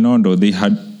 like Kinondo, they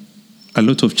had a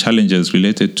lot of challenges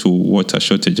related to water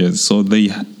shortages. So they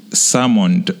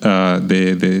summoned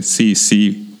the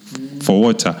CEC for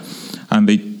water, and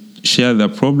they shared the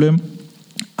problem,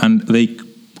 and they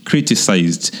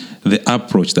criticized the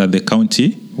approach that the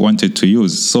county wanted to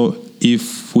use. So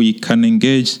if we can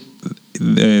engage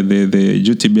the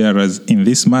duty bearers in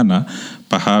this manner,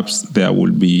 perhaps there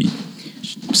will be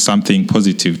something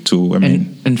positive to, I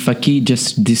mean. And Faki,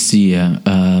 just this year,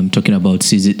 talking about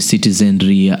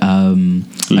citizenry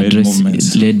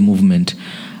led movement.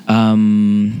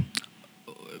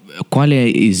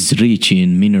 Kwale is rich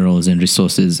in minerals and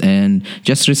resources, and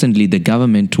just recently the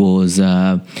government was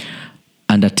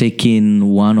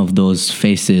undertaking one of those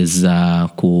phases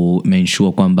ku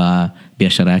ensure kwamba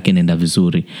biashara yake inaenda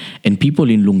vizuri, and people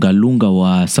in Lungalunga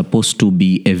were supposed to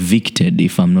be evicted,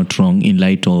 if I'm not wrong, in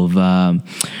light of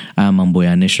mambo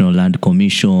ya National Land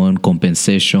Commission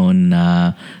compensation,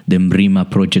 the Mrima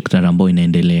project ambayo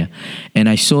inaendelea. And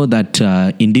I saw that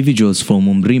individuals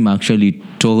from Mrima actually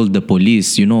told the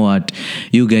police, you know what,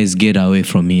 you guys get away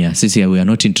from here. Sisi, we are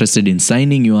not interested in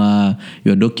signing your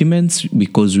documents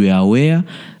because we are aware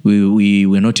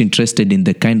we're not interested in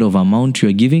the kind of amount you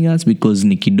are giving us because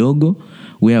ni kidogo.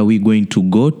 Where are we going to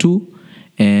go to?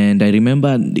 And I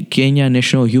remember the Kenya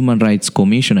National Human Rights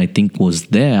Commission, I think, was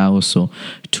there also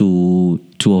to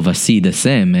oversee the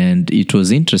same, and it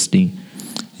was interesting.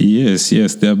 Yes,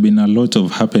 there have been a lot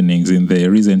of happenings in the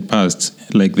recent past,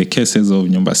 like the cases of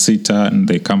Nyumba Sita and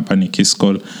the company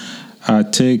Kiskol.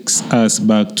 Takes us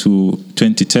back to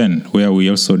 2010, where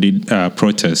we also did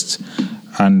protests.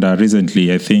 And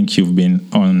recently, I think you've been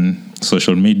on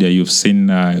social media, you've seen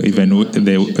even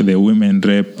the women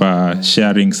rep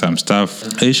sharing some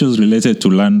stuff. Issues related to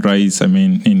land rights, I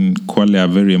mean, in Kwale are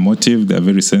very emotive, they're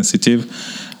very sensitive.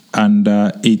 And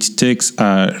it takes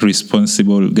a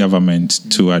responsible government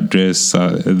to address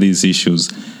these issues.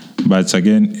 But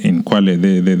again, in Kwale,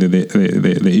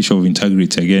 the issue of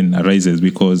integrity again arises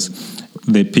because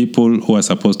the people who are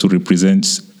supposed to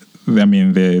represent, I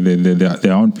mean,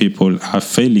 their own people are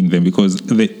failing them because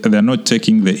they're not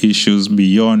taking the issues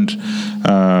beyond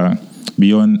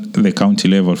the county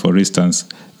level. For instance,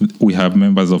 we have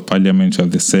members of parliament, we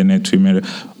have the Senate,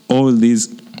 all these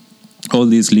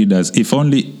leaders. If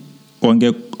only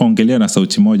ongelea na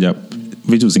sauti moja,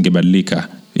 vitu zingebadilika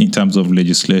in terms of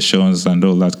legislations and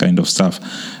all that kind of stuff.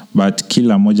 But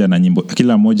kila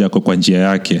moja kwa njia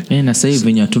yake. Na sasa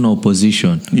hivi hatuna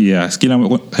opposition. Yes,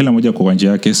 kila moja kwa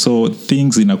njia yake, so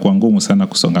things inakuwa ngumu sana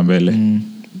kusonga mbele.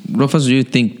 Rufus, do you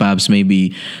think perhaps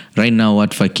maybe right now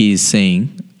what Faki is saying,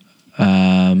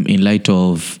 in light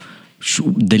of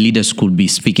the leaders could be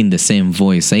speaking the same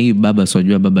voice? Sasa baba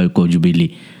sijua baba yuko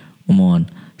Jubilee, umeona?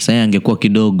 Sasa angekuwa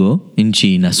kidogo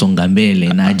nchi inasonga mbele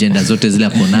na agenda zote zile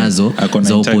hapo nazo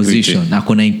za opposition.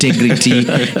 Akona integrity.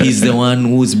 He's the one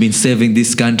who's been saving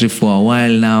this country for a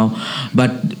while now.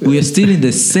 But we are still in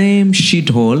the same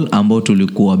shithole ambao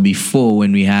tulikuwa before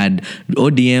when we had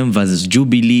ODM versus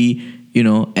Jubilee, you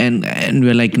know, and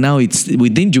we're like, now it's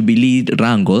within Jubilee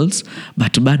wrangles,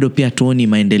 but bado pia tuoni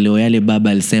maendeleo yale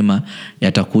baba alisema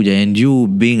yatakuja, and you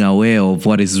being aware of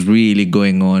what is really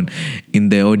going on in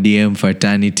the ODM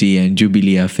fraternity and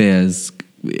Jubilee affairs,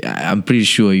 I'm pretty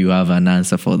sure you have an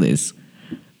answer for this.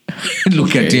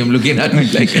 Look at him looking at me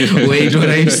like, wait, what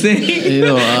are you saying? You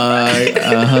know,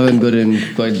 I haven't gotten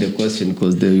quite the question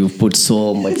because you've put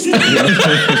so much stuff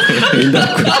in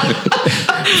that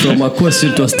from a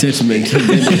question to a statement. So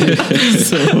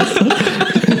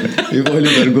you've only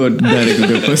got to go direct to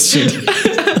the question.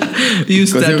 You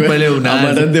start pale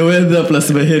unaanza. The weather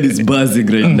plus my head is buzzing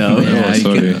right now.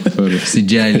 Sorry.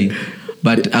 Sijali.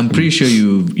 But I'm pretty sure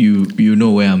you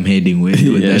know where I'm heading with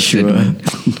that statement.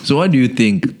 So what do you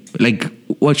think? Like,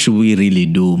 what should we really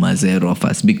do, Mazero of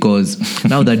us? Because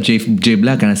now that J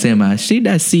Black anasema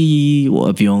shida si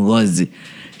wa viongozi,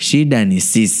 shida ni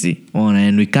sisi,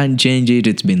 and we can't change it.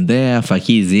 It's been there.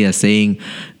 Faki is here saying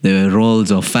the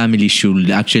roles of family should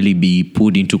actually be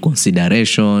put into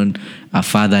consideration. A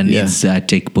father needs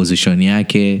take position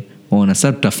yake.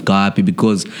 Sasa tutafika wapi?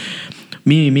 Because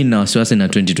mimi na wasiwasi na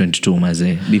 2022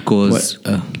 mazee, because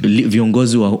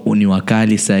viongozi ni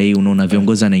wakali sahi. Unaona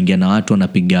viongozi anaingia na watu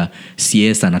wanapiga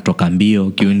CS anatoka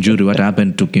mbio. Kiunjuri, what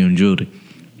happened to Kiunjuri?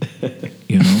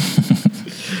 You know?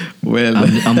 Well,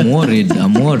 I'm worried.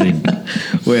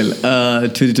 Well,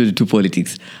 2022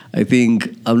 politics. I think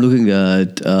I'm looking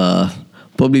at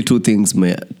probably two things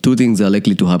are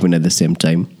likely to happen at the same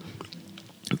time.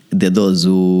 There are those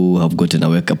who have gotten a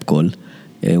wake-up call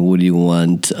and would you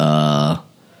want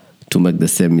to make the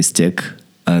same mistake,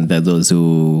 and there are those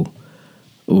who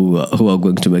are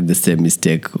going to make the same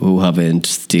mistake, who haven't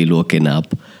still woken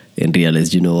up and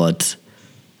realized, you know what,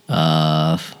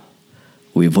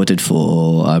 we voted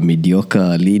for a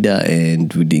mediocre leader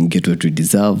and we didn't get what we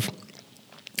deserve,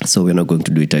 so we're not going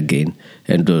to do it again.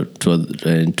 And there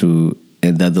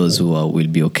are those who will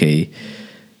be okay,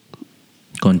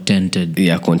 contented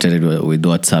with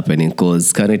what's happening,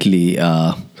 because currently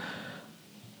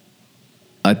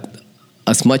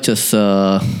as much as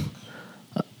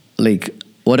like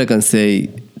what I can say,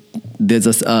 there's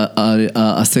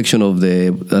a section of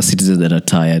the citizens that are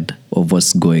tired of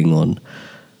what's going on.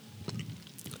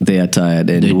 They are tired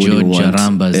and The wouldn't George want,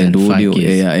 Arambas and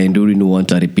Fakis. and wouldn't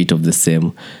want a repeat of the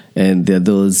same. And there are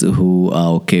those who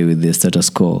are okay with the status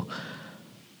quo,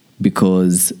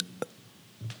 because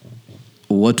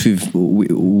the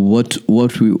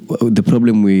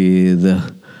problem with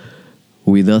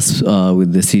us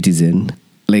with the citizen,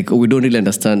 like we don't really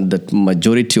understand that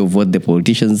majority of what the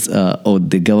politicians or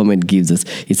the government gives us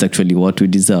is actually what we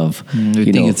deserve.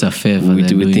 We think it's a favor We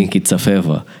they're doing. think it's a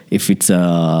favor. If it's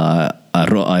a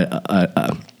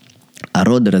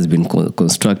road that has been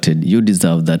constructed, you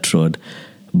deserve that road.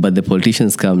 But the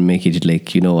politicians come make it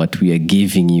like, you know what, we are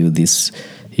giving you this,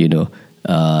 you know.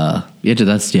 Yet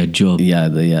that's their job. Yeah.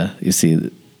 You see,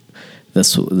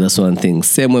 that's one thing.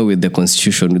 Same way with the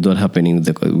constitution, with what happening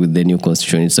with the new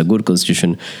constitution. It's a good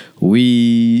constitution.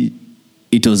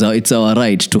 It's our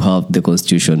right to have the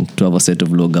constitution, to have a set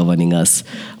of law governing us.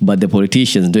 But the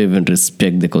politicians don't even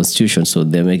respect the constitution, so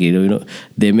they make it,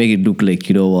 they make it look like,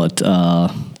 you know what,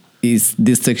 is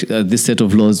this set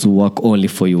of laws work only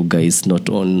for you guys, not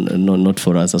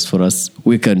for us. As for us,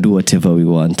 we can do whatever we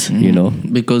want, you know.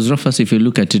 Because Rufus, if you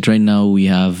look at it right now, we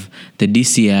have the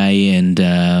DCI and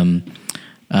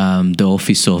the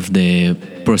office of the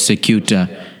prosecutor,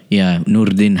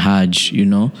 Nurdin Haj, you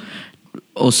know.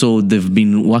 Also, they've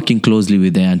been working closely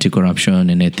with the Anti-Corruption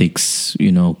and Ethics,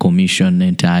 Commission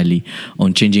entirely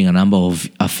on changing a number of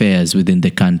affairs within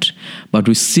the country. But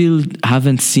we still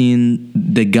haven't seen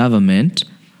the government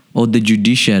or the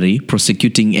judiciary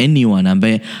prosecuting anyone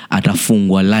ambaye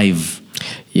atafungwa live.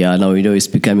 Yeah, now it's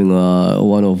becoming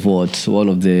one of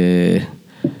the.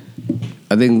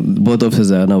 I think both of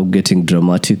us are now getting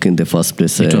dramatic in the first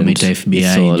place. Itomita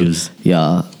FBI juice.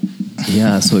 Yeah,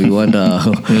 so you wonder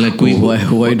why do we even what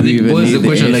is need the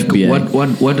question? The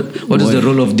FBI? What is the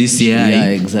role of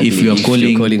DCI exactly. if you're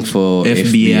calling for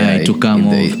FBI to come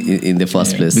in the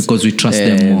first place? Because we trust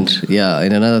them more. Yeah,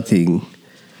 and another thing,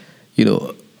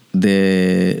 the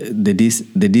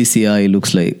DCI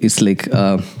looks like it's like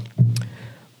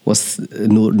what's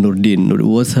Nurdin?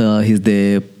 He's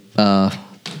the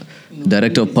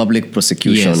Director of Public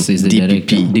Prosecution. Yes, he's the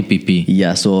DPP.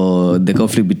 Yeah, so the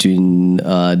conflict between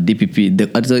DPP,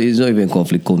 it's not even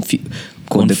conflict,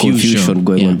 the confusion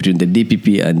going on between the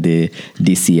DPP and the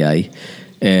DCI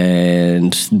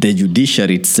and the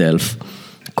judiciary itself,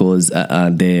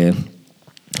 and the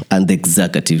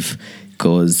executive,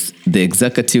 because the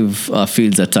executive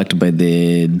feels attacked by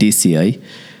the DCI,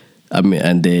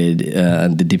 and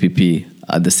the DPP.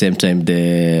 At the same time,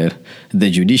 the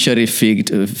judiciary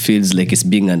feels like it's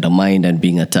being undermined and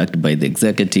being attacked by the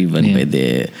executive and by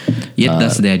the... Yet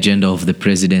that's the agenda of the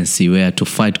presidency, where to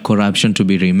fight corruption, to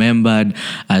be remembered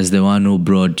as the one who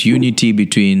brought unity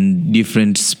between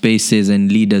different spaces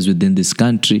and leaders within this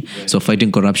country. So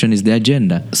fighting corruption is the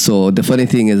agenda. So the funny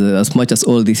thing is, as much as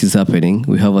all this is happening,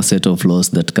 we have a set of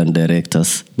laws that can direct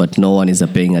us, but no one is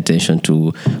paying attention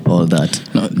to all that.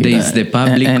 No, there is the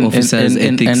Public Officers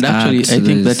Ethics and actually, Act. I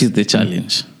think that is the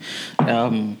challenge.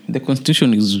 The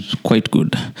constitution is quite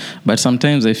good, but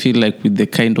sometimes I feel like with the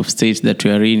kind of state that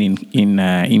we are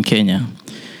in Kenya,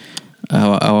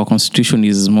 our constitution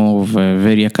is more of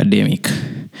very academic.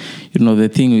 The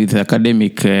thing with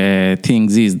academic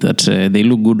things is that they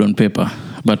look good on paper,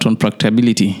 but on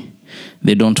practicability,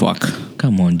 they don't work.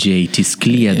 Come on, Jay. It is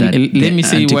clear that let me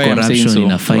say why I'm saying so.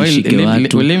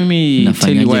 Let me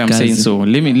tell you why I'm saying so.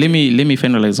 Let me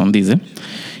finalize on this.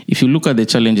 If you look at the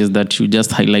challenges that you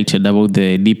just highlighted about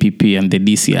the DPP and the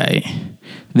DCI,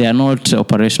 they are not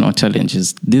operational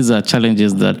challenges. These are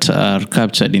challenges that are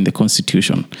captured in the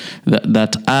Constitution,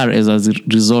 that are as a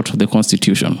result of the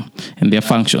Constitution and their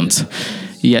functions.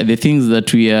 Yeah, the things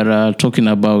that we are talking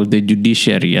about, the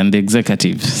judiciary and the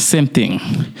executive, same thing.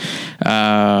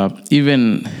 I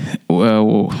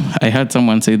heard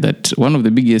someone say that one of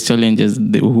the biggest challenges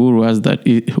Uhuru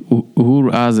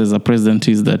has as a president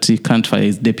is that he can't fire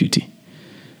his deputy.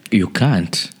 You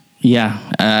can't. Yeah,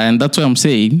 and that's why I'm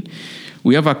saying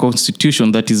we have a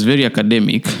constitution that is very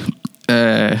academic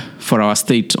for our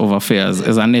state of affairs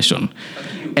as a nation.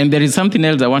 And there is something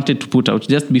else I wanted to put out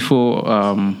just before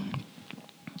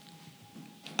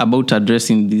about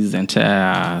addressing this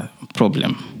entire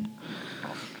problem.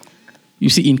 You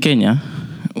see, in Kenya,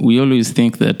 we always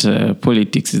think that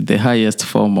politics is the highest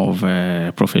form of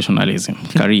professionalism,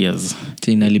 careers.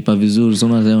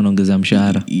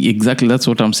 Exactly, that's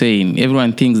what I'm saying.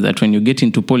 Everyone thinks that when you get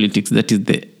into politics, that is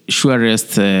the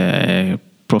surest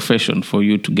profession for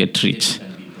you to get rich.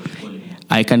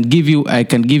 I can give you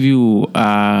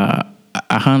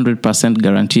a 100%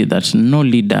 guarantee that no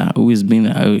leader who is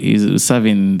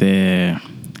serving the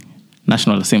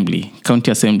National Assembly,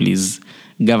 county assemblies,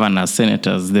 governors,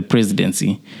 senators, the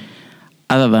presidency,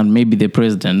 other than maybe the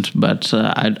president, but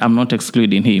I'm not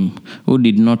excluding him, who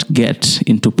did not get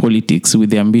into politics with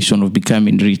the ambition of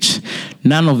becoming rich.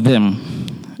 None of them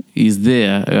is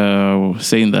there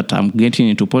saying that I'm getting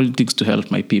into politics to help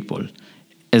my people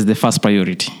as the first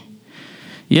priority.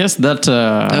 Yes, that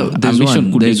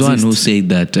ambition could exist. There's one who said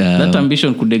that... that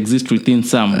ambition could exist within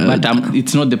some, but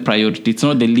it's not the priority. It's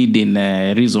not the leading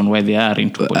reason why they are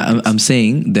into politics. I'm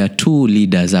saying there are two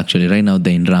leaders, actually. Right now,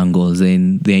 they're in wrangles. They're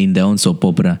in their own soap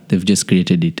opera. They've just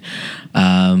created it.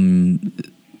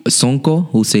 Sonko,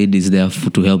 who said is there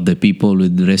to help the people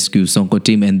with the Rescue Sonko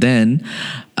team. And then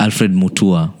Alfred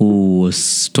Mutua, who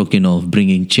was talking of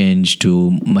bringing change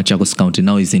to Machakos County.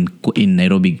 Now he's in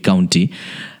Nairobi County.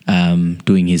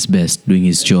 Doing his best, doing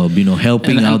his job,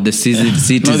 helping out the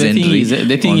citizenry. No,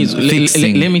 the thing is,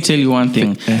 let me tell you one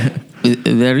thing.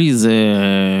 There is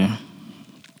a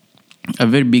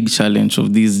very big challenge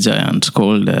of this giant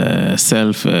called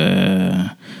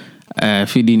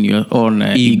feeding your own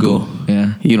ego.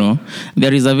 Yeah.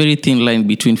 There is a very thin line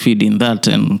between feeding that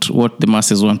and what the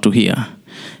masses want to hear.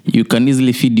 You can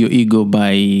easily feed your ego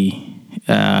by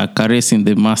caressing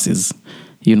the masses.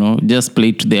 Just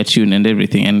play to their tune and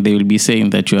everything, and they will be saying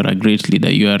that you are a great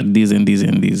leader, you are this and this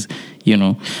and this,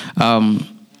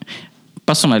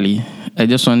 Personally, I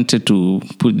just wanted to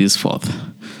put this forth,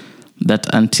 that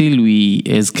until we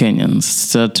as Kenyans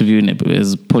start viewing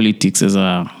as politics as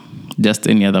just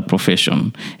any other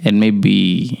profession, and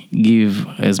maybe give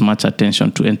as much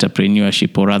attention to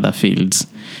entrepreneurship or other fields,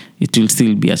 it will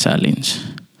still be a challenge,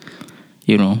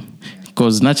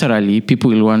 Because naturally,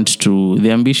 people will want to...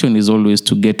 The ambition is always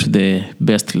to get to the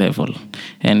best level.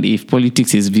 And if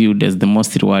politics is viewed as the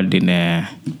most rewarding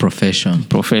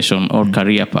profession or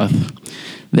career path,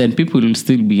 then people will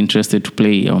still be interested to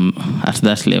play at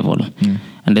that level.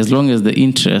 And as long as the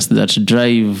interests that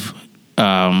drive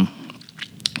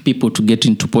people to get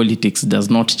into politics does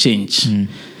not change,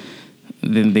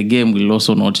 then the game will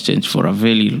also not change for a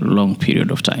very long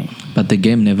period of time. But the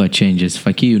game never changes.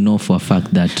 Faki, for a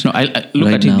fact that... No, I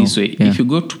look at it this way. Yeah. If you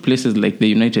go to places like the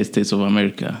United States of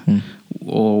America,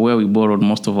 or where we borrowed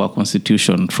most of our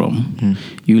constitution from,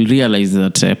 you will realize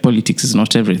that politics is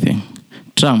not everything.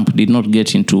 Trump did not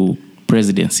get into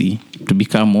presidency to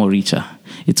become more richer.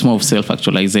 It's more of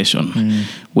self-actualization.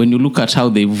 When you look at how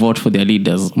they vote for their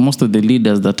leaders, most of the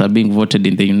leaders that are being voted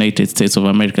in the United States of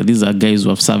America, these are guys who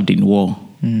have served in war.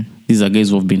 These are guys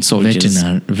who have been soldiers.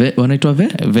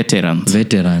 Veterans.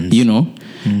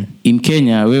 In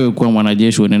Kenya, wewe kuwa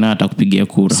mwanajeshi unaenda hata kupigia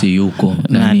kura. Si yuko.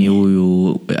 Nani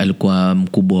huyu alikuwa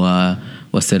mkubwa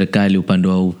wa serikali upande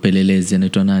wa upelelezi,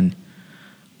 anaitwa nani?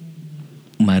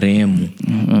 Marehemu.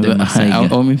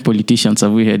 How many politicians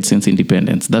have we had since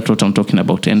independence? That's what I'm talking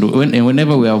about. And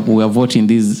whenever we are voting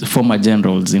these former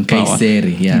generals in power.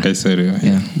 Kaiseri,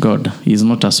 yeah. God, he's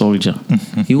not a soldier.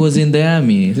 He was in the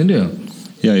army, isn't he?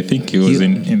 Yeah, I think he was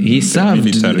he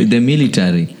served the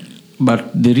military.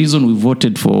 But the reason we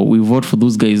vote for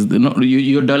those guys,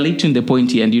 you're dilating the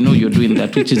point here, and you're doing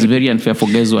that, which is very unfair for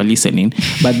guys who are listening.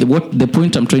 But the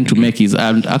point I'm trying to make is,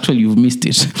 and actually you've missed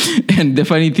it. And the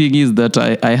funny thing is that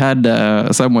I had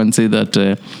someone say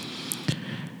that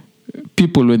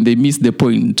people, when they miss the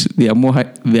point, they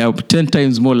are 10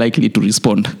 times more likely to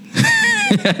respond.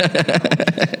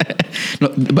 No,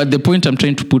 but the point I'm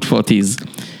trying to put forth is,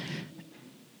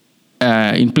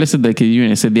 in places like the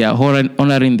USA, they are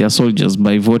honoring their soldiers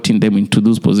by voting them into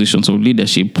those positions of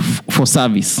leadership for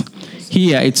service.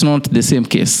 Here, it's not the same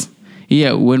case.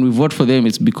 Here, when we vote for them,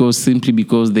 it's simply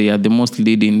because they are the most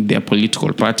leading their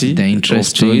political party. They're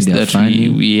interesting, they're funny.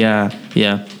 Yeah.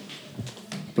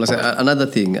 Plus, another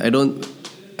thing, I don't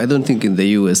think in the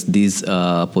US these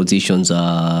positions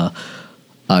are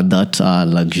that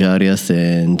luxurious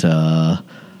and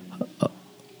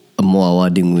more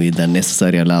awarding with the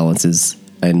necessary allowances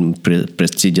and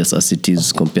prestigious as it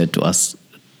is compared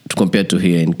to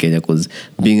here in Kenya, because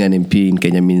being an MP in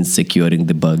Kenya means securing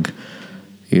the bag,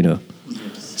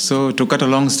 So to cut a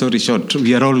long story short,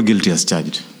 we are all guilty as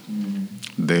charged.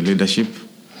 The leadership,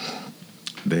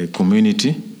 the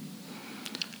community,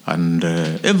 and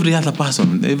every other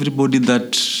person, everybody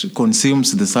that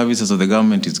consumes the services of the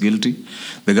government is guilty.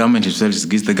 The government itself is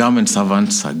guilty. The government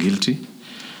servants are guilty.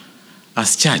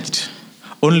 As charged,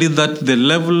 only that the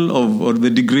level or the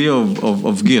degree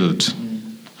of guilt,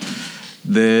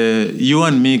 you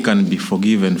and me can be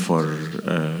forgiven for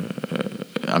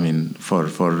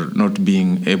not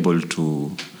being able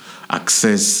to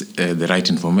access the right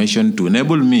information to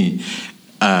enable me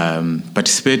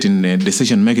participate in the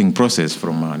decision-making process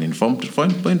from an informed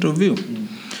point of view.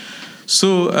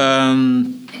 So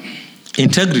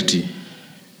integrity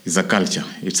is a culture.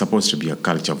 It's supposed to be a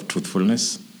culture of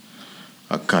truthfulness,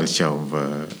 a culture of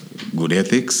good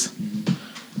ethics,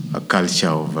 a culture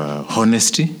of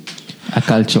honesty. A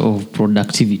culture of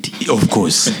productivity. Of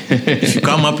course. If you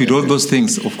come up with all those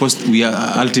things, of course, we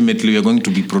are going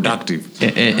to be productive.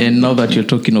 And now that you're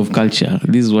talking of culture,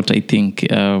 this is what I think.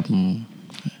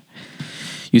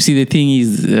 You see, the thing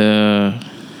is,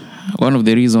 one of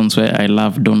the reasons why I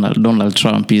love Donald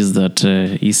Trump is that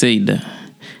he said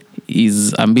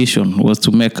his ambition was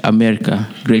to make America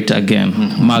great again,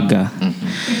 MAGA.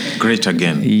 Great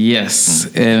again. Yes,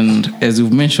 and as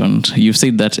you've mentioned, you've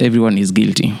said that everyone is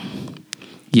guilty.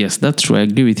 Yes, that's true. I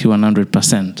agree with you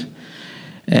 100%.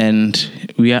 And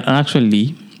we are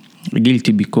actually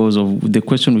guilty because of the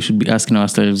question we should be asking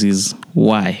ourselves is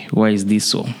why? Why is this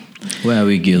so? Why are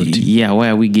we guilty? Yeah, why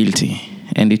are we guilty?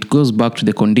 And it goes back to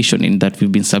the conditioning that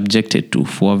we've been subjected to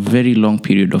for a very long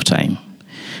period of time.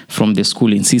 From the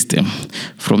schooling system,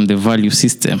 from the value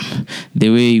system, the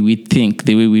way we think,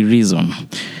 the way we reason.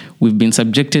 We've been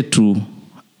subjected to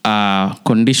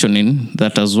conditioning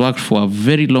that has worked for a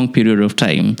very long period of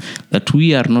time that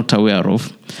we are not aware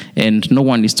of, and no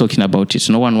one is talking about it.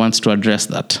 No one wants to address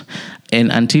that.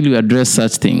 And until we address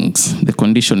such things, the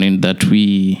conditioning that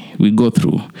we go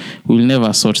through, we'll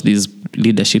never sort this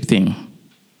leadership thing.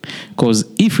 Because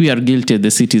if we are guilty of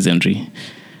the citizenry,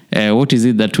 what is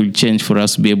it that will change for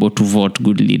us to be able to vote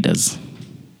good leaders?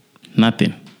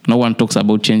 Nothing. No one talks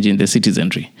about changing the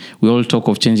citizenry. We all talk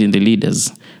of changing the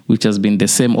leaders, which has been the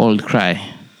same old cry.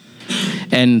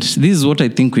 And this is what I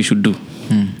think we should do.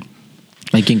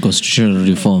 Like in constitutional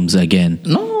reforms again.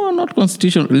 No, not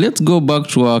constitution. Let's go back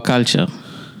to our culture.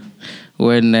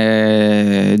 When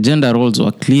gender roles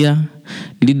were clear,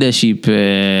 leadership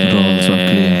Roles were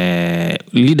clear.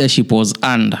 Leadership was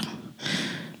earned.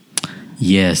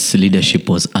 Yes, leadership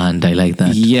was earned. I like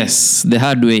that. Yes, the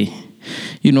hard way.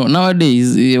 You know,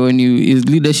 nowadays,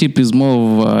 leadership is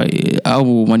more of how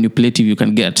manipulative you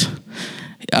can get,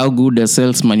 how good a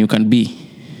salesman you can be.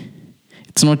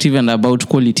 It's not even about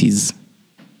qualities.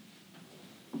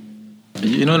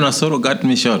 You know, Nasoro got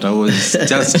me short. I was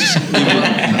just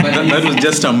that was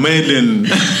just a maiden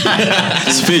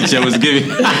speech I was giving.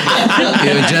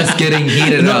 You're just getting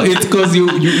heated up. It's because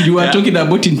you are talking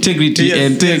about integrity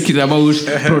and talking about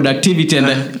productivity,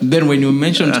 and then when you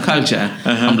mentioned culture,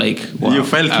 I'm like, wow, You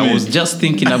felt I me. was just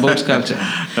thinking about culture.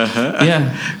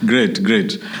 Yeah. Great.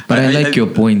 But I like your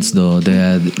points though.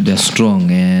 They're strong,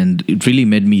 and it really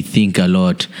made me think a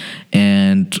lot.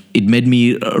 And it made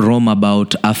me roam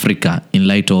about Africa in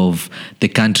light of the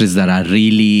countries that are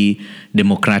really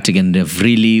democratic and they've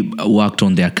really worked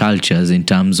on their cultures in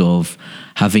terms of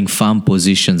having firm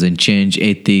positions and change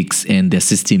ethics, and their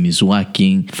system is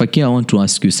working. Fakir, I want to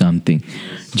ask you something.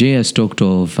 Jay has talked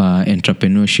of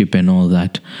entrepreneurship and all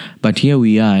that, but here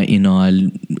we are in our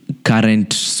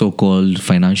current so-called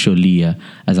financial year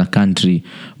as a country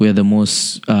where the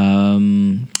most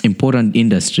important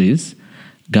industries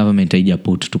government haija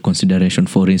put to consideration.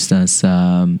 For instance,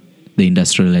 the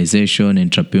industrialization,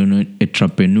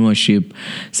 entrepreneurship.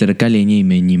 Serikali yenyewe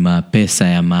imenyima pesa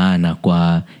ya maana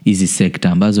kwa hizi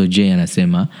sekta ambazo Jay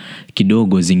anasema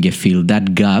kidogo zinge fill that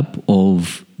gap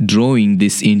of drawing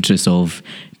this interest of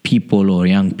people or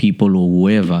young people or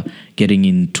whoever getting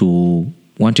into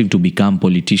wanting to become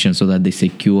politicians so that they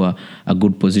secure a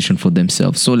good position for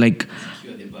themselves. So like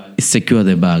secure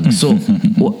the bag. So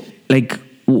like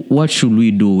what should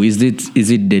we do? Is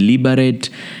it deliberate?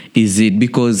 Is it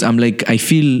because I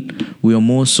feel we are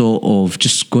more so of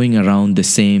just going around the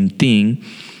same thing,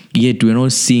 yet we're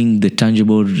not seeing the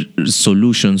tangible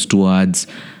solutions towards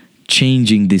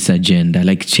changing this agenda,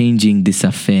 like changing this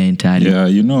affair entirely. Yeah,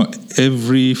 you know,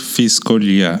 every fiscal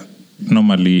year,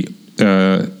 normally,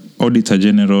 Auditor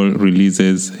General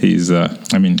releases his,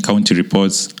 county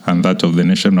reports and that of the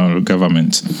national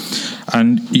government.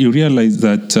 And you realize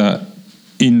that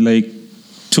in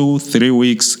 2-3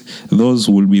 weeks, those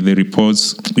will be the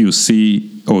reports you see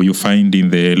or you find in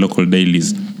the local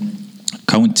dailies.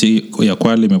 County ya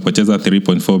Kwale imepoteza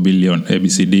 3.4 billion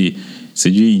ABCD,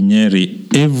 sijui Nyeri,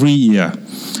 every year.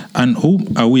 And who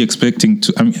are we expecting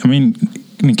to,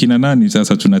 ni kina nani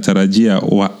sasa tunatarajia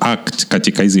wa act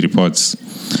katika hizi reports?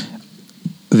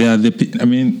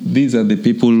 These are the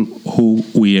people who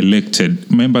we elected,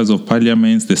 members of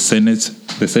parliament, the Senate,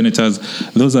 the senators.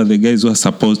 Those are the guys who are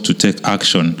supposed to take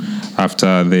action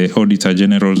after the Auditor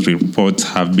General's reports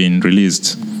have been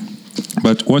released.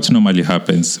 But what normally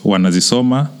happens,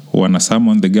 wanazisoma,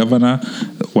 wanasummon the governor,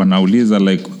 wanauliza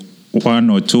one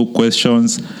or two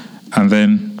questions and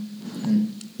then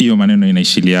hiyo maneno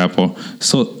inaishilia hapo.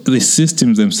 So the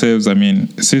systems themselves,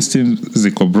 systems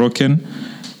ziko broken.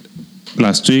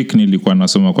 Last week nilikuwa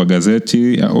nasoma kwa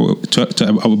gazeti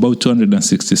about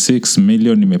 266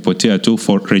 million imepotea tu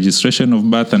for registration of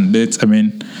birth and dates.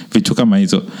 Vitu kama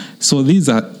hizo. So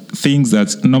these are things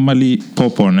that normally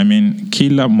pop on,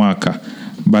 kila mwaka,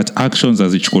 but actions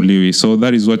hazichukuliwi. So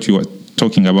that is what you are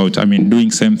talking about.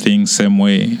 Doing same thing, same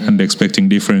way, and expecting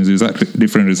different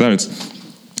results.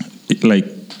 Like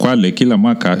Kwale, kila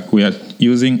mwaka, we are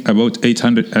using about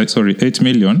 8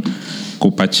 million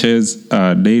kupurchase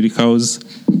dairy cows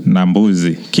na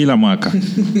mbuzi kila mwaka.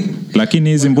 Lakini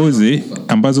hizi mbuzi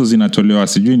ambazo zinatolewa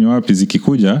sijui ni wapi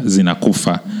zikikuja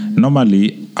zinakufa.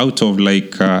 Normally out of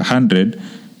like 100,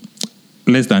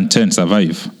 less than 10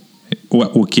 survive.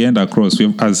 Ukienda across, we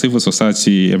have, as civil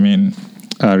society,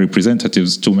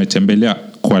 representatives, tumetembelea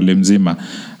Kwale mzima,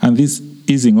 and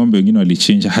hizi ng'ombe wengine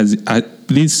walichinja.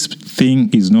 This thing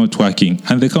is not working,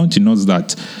 and the county knows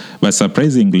that. But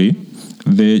surprisingly,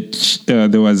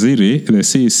 the waziri, the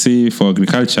CEC for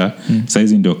agriculture,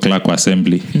 saizi ndio clerk wa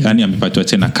assembly. Yani amepatwa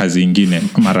tena kazi ingine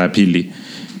mara pili.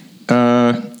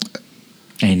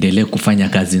 Aendelee kufanya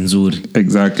kazi nzuri.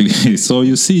 Exactly. So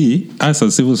you see, as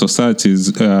a civil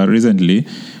societies, recently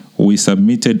we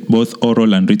submitted both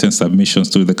oral and written submissions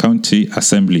to the county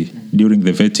assembly during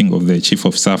the vetting of the chief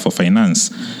of staff of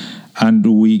finance, and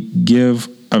we gave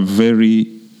a very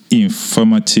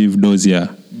informative dossier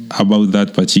about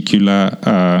that particular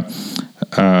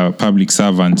public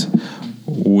servant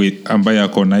with ambaye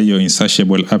akona hiyo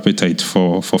insatiable appetite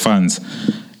for funds.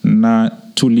 Na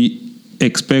tuli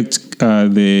expect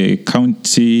the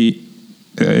county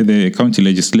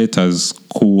legislators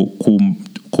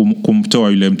kumtoa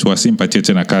yule mtu asimpatie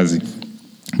tena kazi.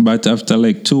 But after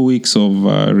like 2 weeks of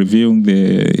reviewing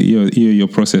your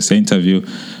process interview,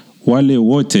 wale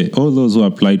wote, all those who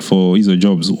applied for hizo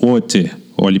jobs, wote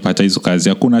walipata hizo kazi.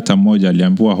 Hakuna hata mmoja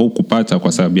aliambiwa hukupata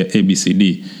kwa sababu ya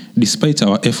ABCD, despite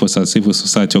our efforts as civil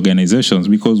society organizations,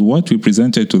 because what we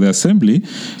presented to the assembly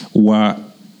were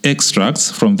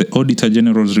extracts from the Auditor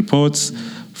General's reports,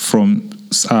 from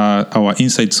our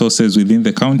inside sources within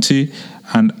the county,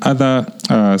 and other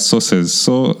sources.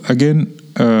 So again,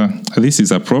 this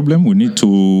is a problem. We need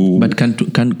to. But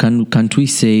can't we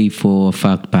say for a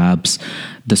fact, perhaps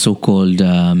the so-called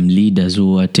leaders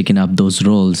who are taking up those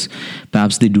roles,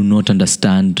 perhaps they do not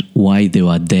understand why they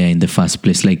were there in the first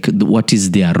place? Like, what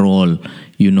is their role?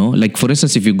 Like for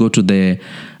instance, if you go to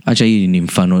acha hii ni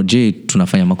mfano,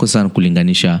 tunafanya makosa sana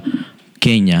kulinganisha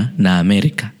Kenya na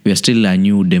America. We are still a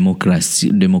new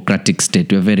democratic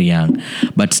state. We are very young,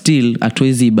 but still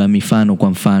hatuwezi iba mifano.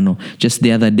 Kwa mfano, just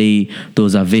the other day there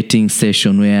was a vetting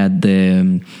session where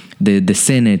the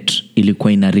Senate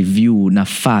ilikuwa ina review na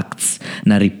facts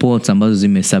na reports ambazo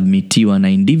zimesubmitiwa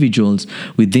na individuals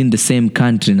within the same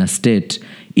country na state,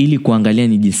 ili kuangalia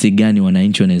ni jinsi gani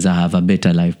wananchi wanaweza have a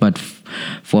better life. But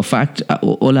for a fact,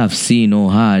 all I've seen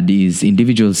or heard is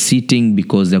individuals sitting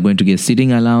because they're going to get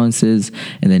sitting allowances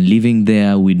and then living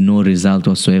there with no result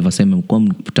whatsoever. Sema mkua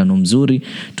mkutano mzuri,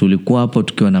 tulikuwa hapo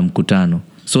tukiwa na mkutano.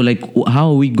 So like, how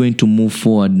are we going to move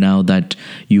forward now that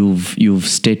you've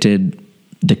stated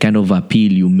the kind of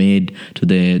appeal you made to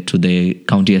the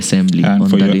county assembly?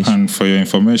 And for your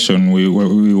information, we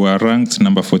were ranked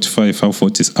number 45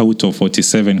 out of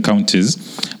 47 counties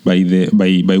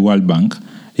by World Bank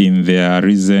in their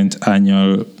recent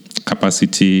annual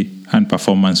capacity and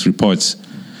performance reports.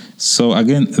 So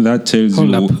again, that tells Hold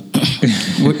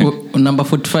you up. Number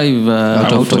 45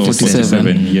 out of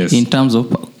 47, yes. in terms of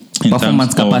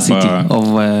performance capacity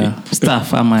of staff,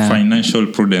 financial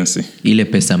prudency. Ile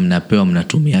pesa mnapewa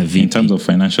mnatumia vipi? In terms of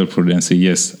financial prudency,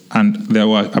 yes. And there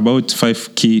were about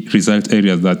 5 key result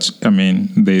areas that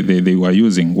they were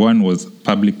using. One was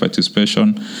public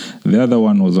participation. The other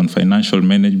one was on financial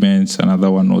management.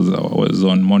 Another one was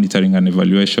on monitoring and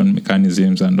evaluation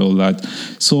mechanisms and all that.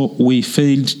 So we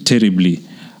failed terribly.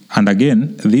 And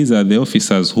again, these are the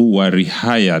officers who were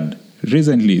rehired.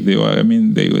 Recently, they were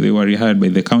rehired by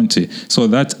the county. So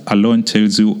that alone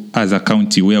tells you, as a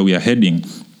county, where we are heading.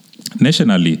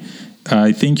 Nationally,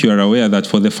 I think you are aware that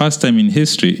for the first time in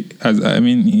history, as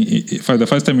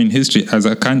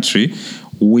a country,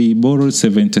 we borrowed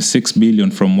 76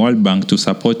 billion from World Bank to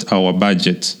support our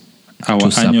budget, our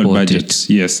annual budget.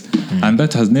 Yes, and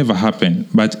that has never happened.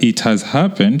 But it has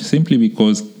happened simply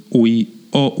because we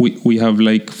have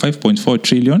like 5.4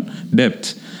 trillion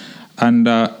debt, and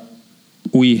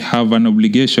we have an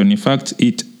obligation. In fact,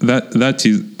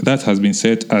 that has been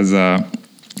set as a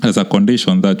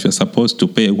condition that we're supposed to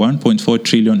pay 1.4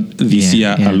 trillion this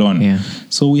year alone. Yeah.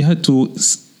 So we had to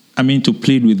to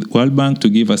plead with World Bank to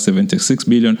give us 76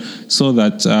 billion so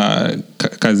that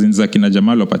cousins za kina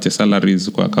Jamal wapate salaries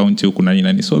kwa county huku na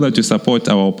nini, so that we support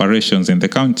our operations in the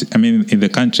county, in the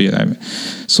country.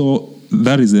 So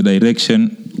that is the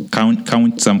direction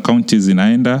some counties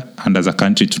inaenda, and as a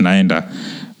country tunaenda.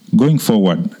 Going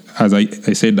forward, as I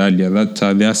said earlier, that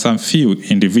there are some few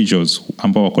individuals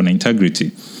ambao wako na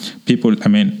integrity. People,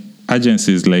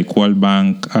 agencies like World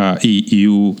Bank,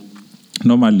 EU,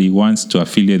 normally wants to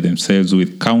affiliate themselves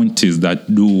with counties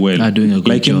that do well. Are doing a good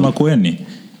like job. In Makueni,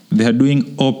 they are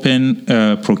doing open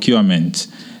procurement.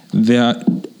 Their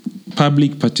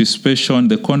public participation,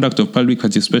 the conduct of public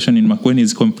participation in Makueni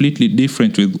is completely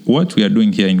different with what we are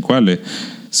doing here in Kwale.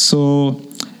 So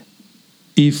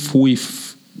if we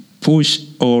push,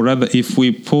 or rather if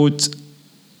we put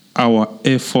our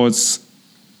efforts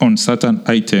on certain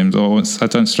items or on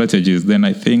certain strategies, then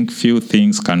I think few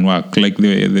things can work. Like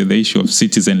the issue of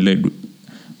citizen-led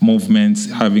movements,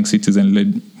 having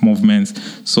citizen-led movements,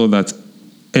 so that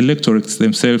electorates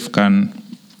themselves can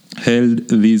hold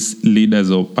these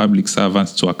leaders or public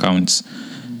servants to account.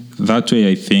 That way,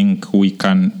 I think we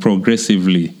can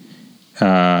progressively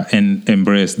and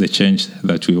embrace the change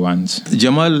that we want.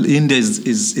 Jamal, India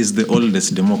is the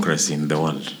oldest democracy in the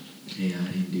world. Yeah,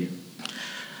 India.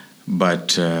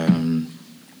 But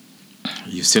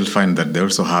you still find that they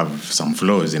also have some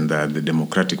flaws in the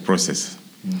democratic process.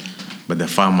 But they're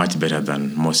far much better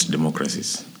than most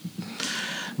democracies.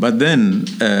 But then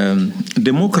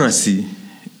democracy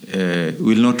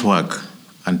will not work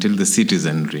until the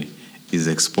citizenry is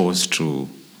exposed to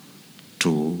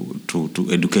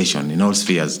education in all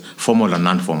spheres, formal and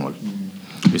non-formal.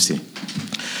 You see.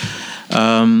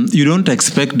 You don't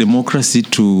expect democracy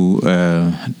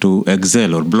to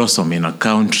excel or blossom in a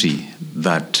country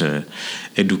that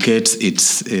educates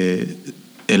its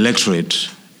electorate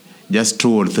just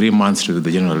 2 or 3 months to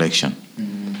the general election.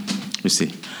 You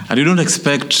see. And you don't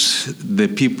expect the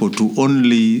people to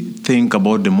only think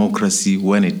about democracy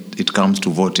when it comes to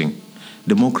voting.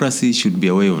 Democracy should be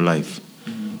a way of life.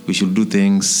 We should do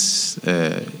things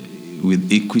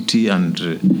with equity and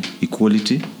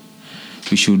equality.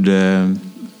 We should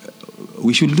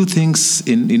do things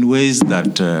in ways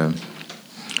that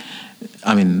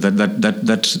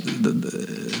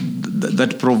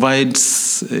that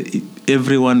provides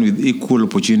everyone with equal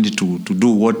opportunity to do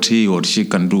what he or she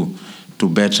can do to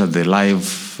better the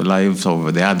lives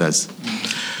of the others.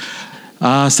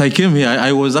 As I came here,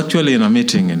 I was actually in a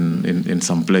meeting in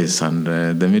some place, and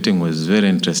the meeting was very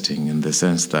interesting in the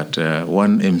sense that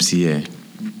one MCA,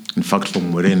 in fact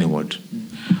from Mureni Ward,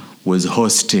 was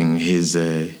hosting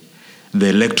the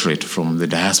electorate from the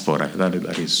diaspora.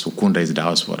 That is, Ukunda is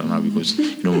diaspora now, because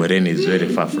Mureni is very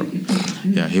far from.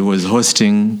 Yeah, he was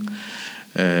hosting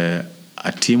a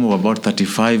team of about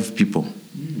 35 people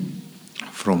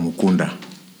from Ukunda,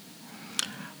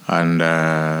 and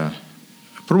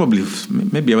probably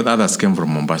maybe others came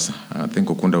from Mombasa. I think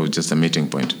Ukunda was just a meeting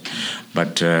point,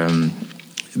 but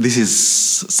this is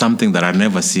something that I've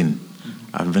never seen.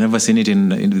 I've never seen it in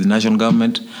the national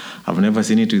government. I've never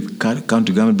seen it with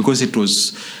county government, because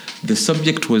the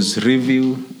subject was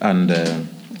review and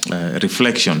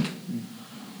reflection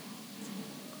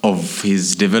of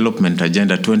his development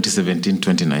agenda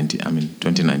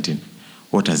 2017-2019.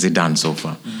 What has he done so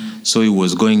far? So he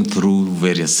was going through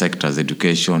various sectors: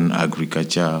 education,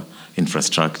 agriculture,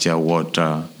 infrastructure,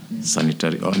 water,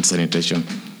 sanitation,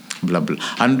 blah, blah.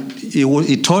 And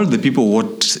he told the people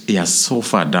what he has so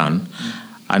far done.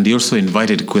 And he also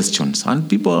invited questions. And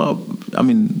people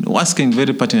were asking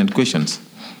very pertinent questions.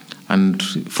 And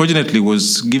fortunately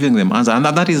was giving them answers. And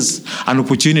that is an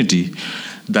opportunity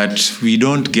that we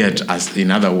don't get as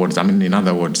in other words.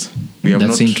 We have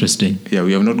That's interesting. Yeah,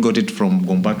 we have not got it from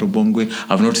Gombato Bongwe.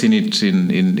 I've not seen it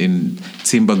in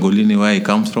Simba Golini, where he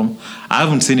comes from. I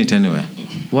haven't seen it anywhere.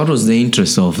 What was the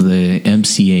interest of the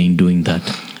MCA in doing that?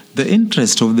 The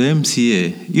interest of the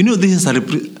MCA, this is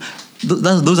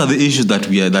those are the issues that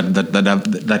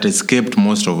escaped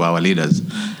most of our leaders.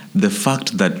 The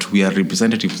fact that we are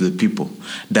representatives of the people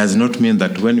does not mean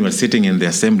that when you are sitting in the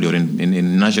assembly or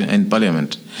in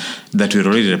parliament that we're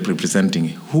already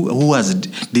representing. Who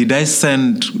did I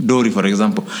send Dory, for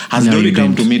example? Has Dory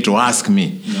come to me to ask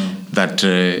me that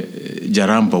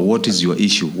Jaramba, what is your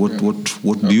issue? What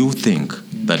do you think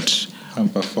that I'm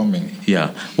performing?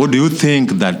 Yeah. What do you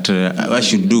think that I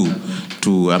should do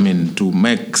to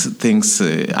make things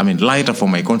lighter for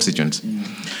my constituents?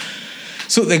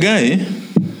 So the guy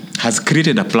has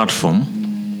created a platform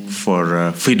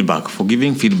for feedback, for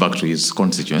giving feedback to his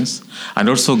constituents, and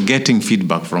also getting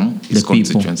feedback from his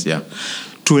constituents,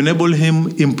 to enable him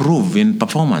improve in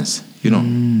performance.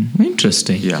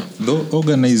 Interesting. Yeah. Though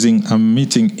organizing a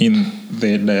meeting in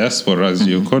the diaspora, as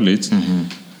you call it,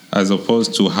 as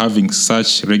opposed to having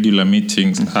such regular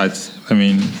meetings at,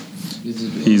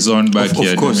 his own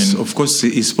backyard. Of course,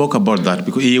 he spoke about that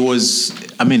because he was,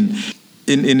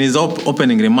 in his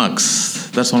opening remarks,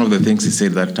 that's one of the things he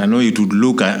said, that I know it would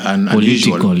look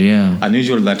Political,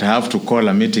 unusual that I have to call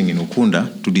a meeting in Ukunda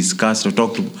to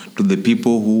talk to the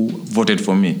people who voted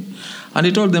for me. And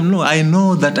he told them, no, I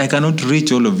know that I cannot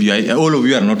reach all of you. All of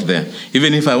you are not there.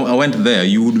 Even if I went there,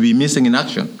 you would be missing in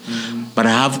action. But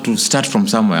I have to start from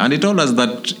somewhere. And he told us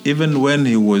that even when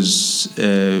he was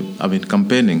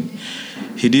campaigning,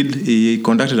 he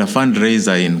conducted a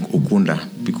fundraiser in Ukunda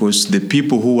because the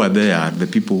people who were there are the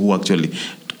people who actually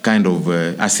kind of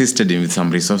assisted him with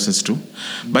some resources too.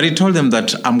 But he told them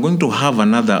that I'm going to have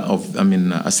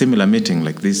a similar meeting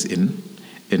like this in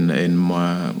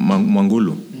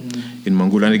Mwangulu. In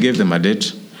Mwangulu, and he gave them a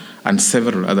date and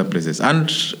several other places. And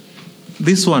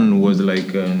this one was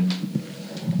like,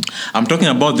 I'm talking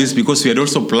about this because we had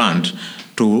also planned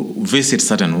to visit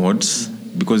certain wards,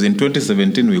 because in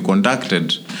 2017 we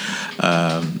conducted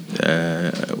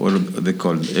what are they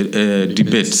called?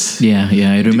 Debates. Yeah,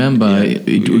 I remember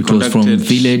it was from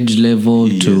village level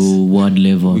to ward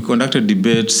level. We conducted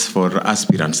debates for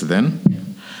aspirants then.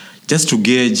 Just to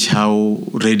gauge how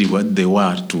ready they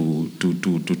were to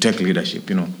take leadership,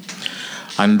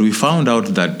 And we found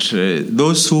out that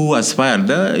those who aspired,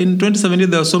 in 2017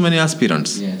 there were so many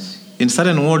aspirants. Yes. In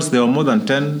certain wards there were more than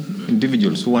 10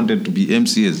 individuals who wanted to be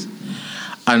MCAs.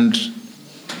 And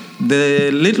the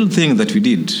little thing that we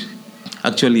did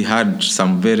actually had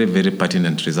some very, very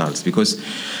pertinent results, because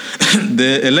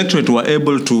the electorate were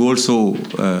able to also,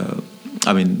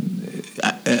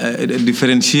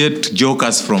 differentiate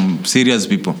jokers from serious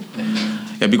people.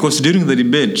 Yeah, because during the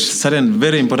debate, certain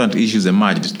very important issues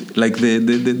emerged, like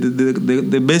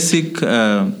the basic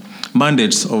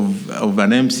mandates of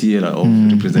an MCA of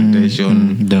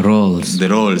representation, the roles,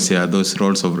 those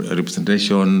roles of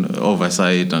representation,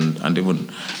 oversight, and even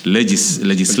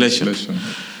legislation.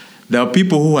 There are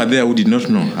people who are there who did not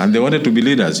know, and they wanted to be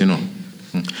leaders,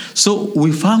 So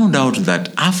we found out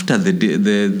that after the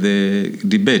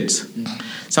debates,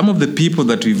 some of the people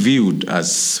that we viewed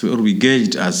or we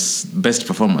gauged as best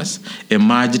performers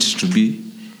emerged to be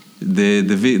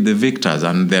the victors,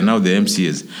 and they're now the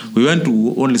MCAs. We went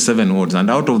to only 7 wards, and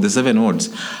out of the 7 wards,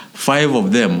 5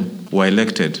 of them were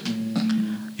elected.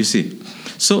 You see.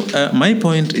 So my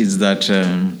point is that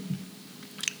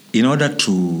in order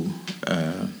to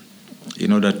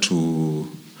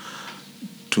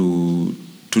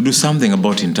do something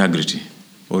about integrity,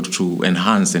 or to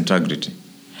enhance integrity,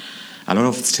 a lot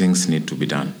of things need to be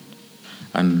done.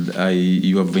 And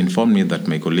you have informed me that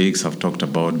my colleagues have talked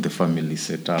about the family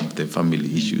setup, the family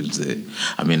issues.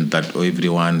 That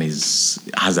everyone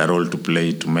has a role to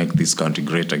play to make this country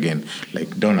great again.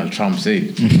 Like Donald Trump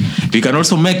said, we can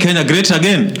also make Kenya great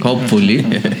again. Hopefully.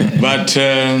 But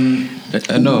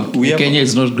Kenya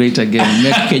is not great again.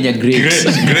 Make Kenya great.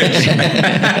 Great.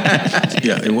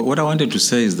 Yeah, what I wanted to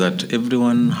say is that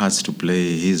everyone has to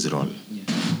play his role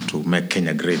to make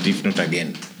Kenya great, if not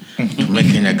again. To make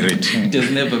Kenya great. It has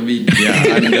never been. Yeah,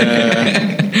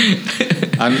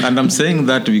 and I'm saying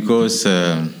that because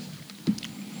the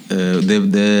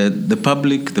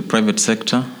public, the private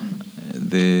sector,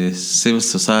 the civil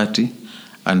society,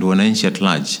 and wananchi at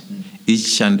large,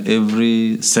 each and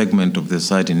every segment of the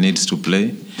society needs to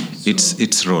play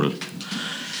its role.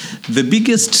 The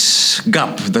biggest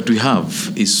gap that we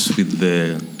have is with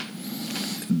the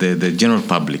general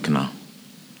public now.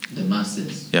 The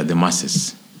masses. Yeah, the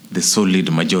masses. The solid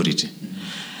majority.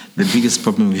 The biggest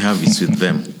problem we have is with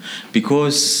them,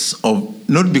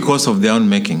 not because of their own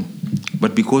making,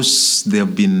 but because they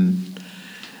have been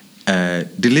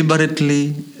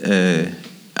deliberately,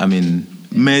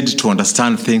 made to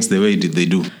understand things the way they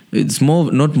do. It's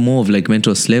not more of like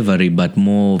mental slavery, but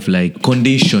more of like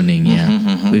conditioning.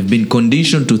 Yeah, we've been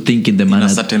conditioned to think in the manner, a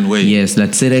certain way. Yes,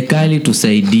 like serikali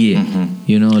tusaidie.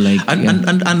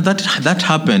 And that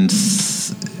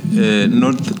happens.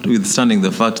 Notwithstanding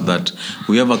the fact that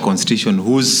we have a constitution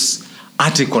whose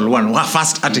Article 1,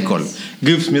 first article,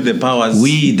 gives me the powers.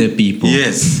 We the people.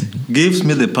 Yes, gives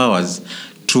me the powers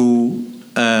to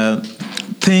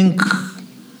think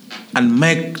and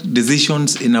make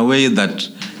decisions in a way that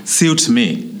suits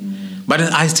me. But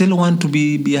I still want to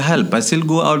be a help. I still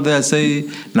go out there and say,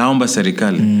 naomba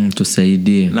serikali.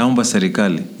 Tusaidie. Naomba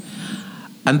serikali.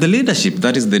 And the leadership,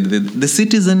 that is the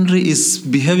citizenry, is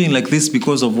behaving like this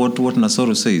because of what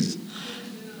Nasoro says.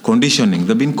 Conditioning.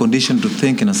 They've been conditioned to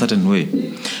think in a certain way.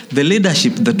 The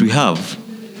leadership that we have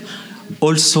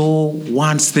also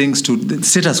wants things to the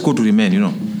status quo to remain.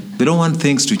 They don't want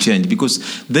things to change because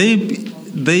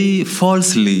they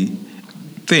falsely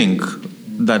think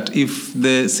that if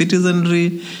the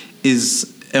citizenry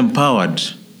is empowered,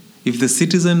 if the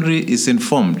citizenry is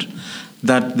informed,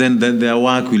 that then their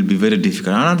work will be very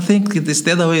difficult. And I think it is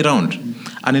the other way around.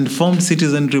 An informed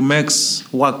citizenry makes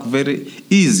work very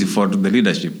easy for the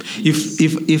leadership. If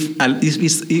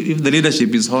the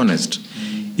leadership is honest,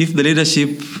 if the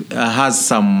leadership has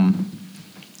some,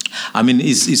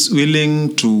 is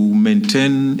willing to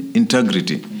maintain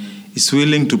integrity, is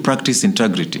willing to practice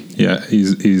integrity. Yeah,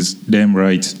 is damn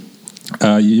right.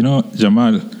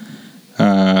 Jamal,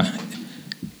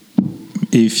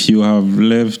 if you have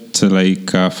left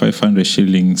like 500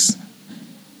 shillings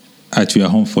at your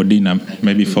home for dinner,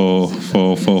 maybe for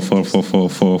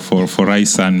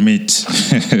rice and meat,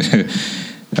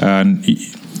 and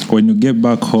when you get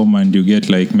back home and you get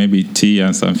like maybe tea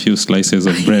and some few slices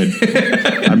of bread,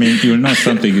 you'll know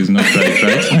something is not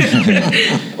right?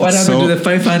 What happened to the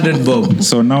 500 bob?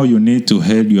 So now you need to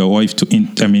hold your wife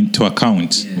to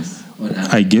account. Yes.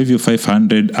 I gave you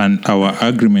 500 and our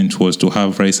agreement was to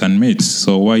have rice and meat.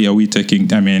 So why are we taking,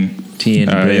 tea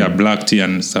and bread? Black tea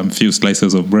and some few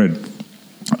slices of bread?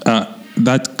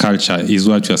 That culture is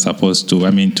what you're supposed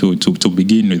to, to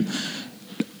begin with.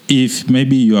 If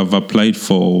maybe you have applied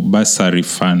for bursary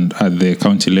fund at the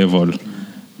county level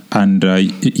and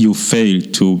you fail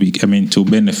to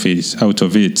benefit out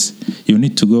of it, you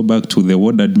need to go back to the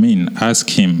ward admin, ask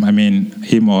him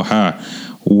or her,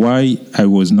 why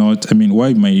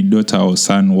my daughter or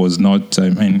son was not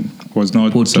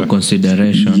put to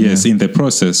consideration. Yes, in the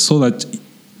process, so that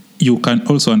you can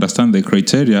also understand the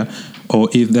criteria, or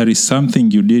if there is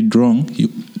something you did wrong,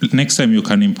 next time you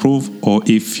can improve, or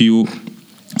if you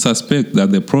suspect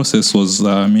that the process was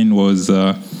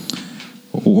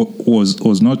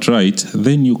not right,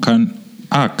 then you can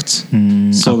act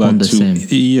so that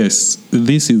yes,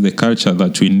 this is the culture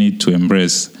that we need to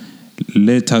embrace.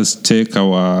 Let us take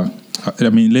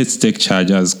let's take charge,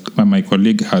 as my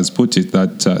colleague has put it,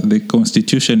 that the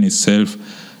Constitution itself,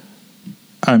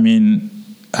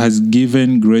 has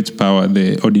given great power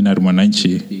the ordinary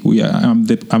mwananchi.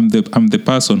 I'm the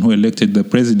person who elected the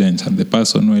president. I'm the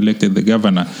person who elected the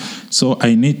governor. So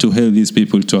I need to hold these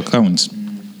people to account.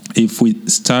 If we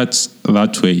start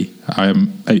that way,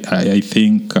 I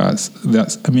think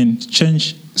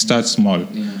change starts small.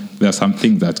 Yeah. There are some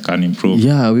things that can improve.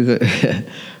 Yeah,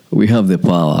 we have the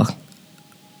power,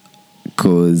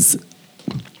 because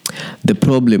the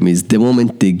problem is the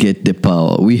moment they get the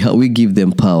power, we give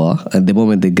them power, and the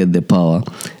moment they get the power,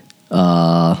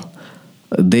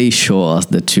 they show us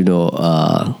that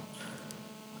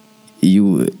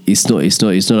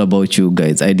it's not about you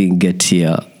guys. I didn't get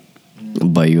here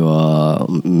by your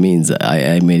means.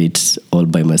 I made it all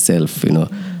by myself.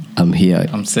 I'm here.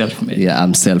 I'm self-made. Yeah,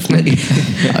 I'm self-made.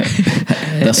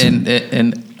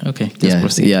 Okay,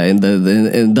 proceed. Yeah,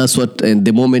 and that's what. And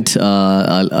the moment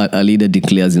a leader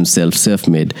declares himself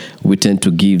self-made, we tend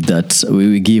to give that.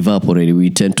 We give up already. We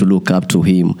tend to look up to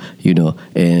him,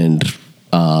 and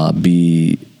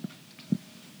be.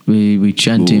 We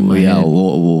chant him.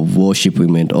 Worship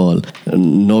him and all,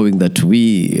 knowing that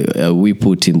we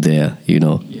put in there.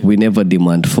 We never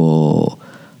demand for.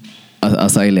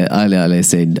 As I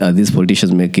said, these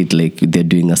politicians make it like they're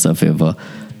doing us a favor.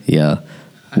 Yeah,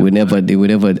 we never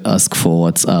ask for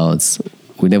what's ours.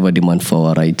 We never demand for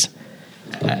our right.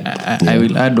 I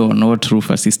will add on what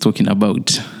Rufus is talking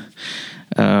about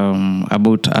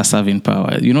us having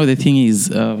power. The thing is,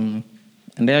 and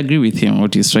I agree with him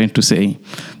what he's trying to say.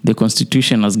 The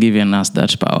Constitution has given us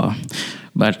that power,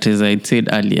 but as I said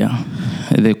earlier,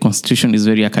 the Constitution is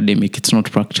very academic. It's not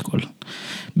practical,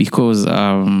 because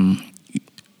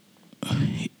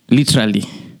literally,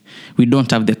 we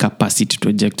don't have the capacity to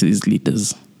eject these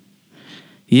leaders.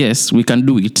 Yes, we can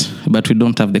do it, but we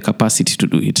don't have the capacity to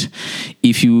do it.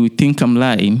 If you think I'm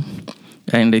lying,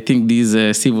 and I think these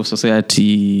civil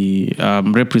society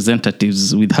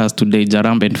representatives with us today,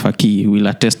 Jarambe and Faki, will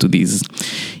attest to this.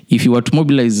 If you were to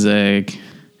mobilize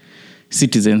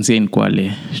citizens here in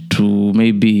Kwale to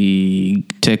maybe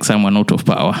take someone out of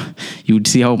power, you would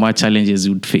see how much challenges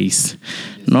you would face.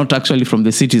 Not actually from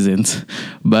the citizens,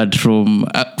 but from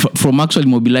actually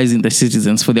mobilizing the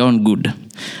citizens for their own good.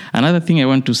 Another thing I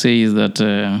want to say is that,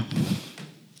 and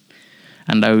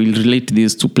I will relate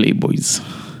this to playboys.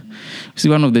 See,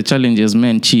 one of the challenges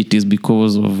men cheat is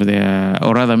because of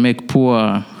make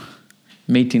poor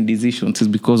mating decisions is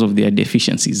because of their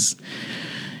deficiencies.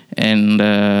 And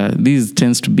this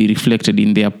tends to be reflected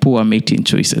in their poor mating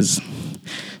choices.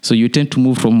 So you tend to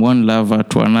move from one lover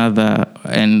to another,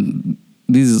 and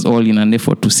this is all in an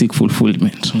effort to seek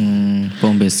fulfillment.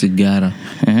 Pombe sigara.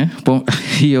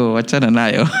 Hiyo wachana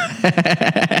nayo.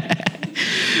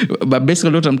 But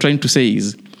basically what I'm trying to say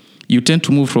is you tend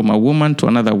to move from a woman to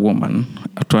another woman,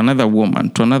 to another woman,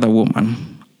 to another woman,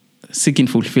 seeking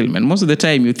fulfillment. Most of the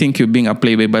time you think you're being a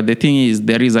playboy, but the thing is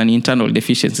there is an internal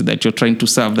deficiency that you're trying to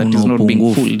serve that is not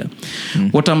being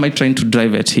filled. What am I trying to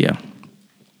drive at here?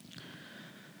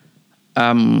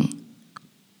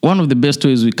 One of the best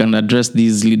ways we can address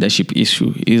this leadership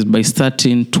issue is by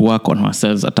starting to work on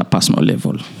ourselves at a personal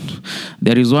level.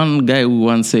 There is one guy who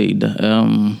once said,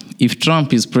 if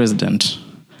Trump is president,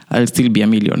 I'll still be a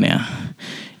millionaire.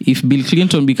 If Bill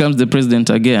Clinton becomes the president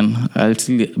again, I'll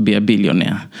still be a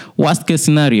billionaire. Worst case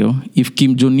scenario, if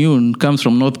Kim Jong-un comes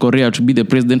from North Korea to be the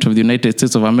president of the United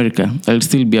States of America, I'll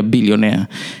still be a billionaire.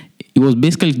 He was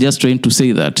basically just trying to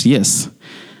say that, yes,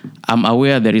 I'm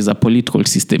aware there is a political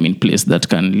system in place that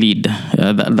can lead,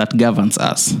 that governs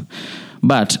us.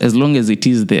 But as long as it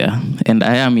is there and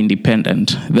I am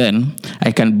independent, then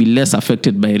I can be less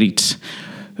affected by it.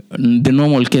 The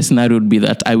normal case scenario would be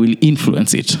that I will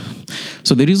influence it.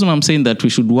 So the reason I'm saying that we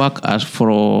should work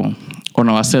on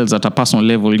ourselves at a personal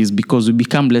level is because we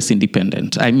become less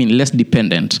independent. I mean, less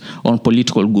dependent on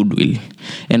political goodwill.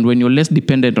 And when you're less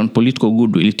dependent on political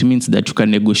goodwill, it means that you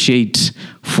can negotiate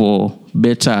for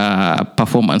better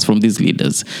performance from these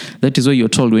leaders. That is why you're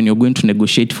told when you're going to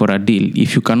negotiate for a deal,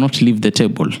 if you cannot leave the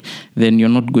table, then you're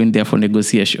not going there for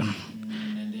negotiation.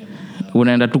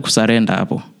 Unaenda tu kusarenda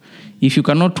hapo. If you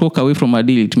cannot walk away from a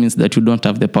deal, it means that you don't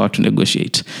have the power to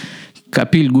negotiate.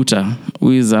 Kapil Gutta, who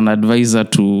is an advisor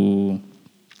to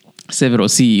several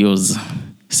CEOs,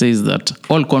 says that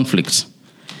all conflict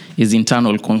is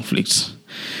internal conflict.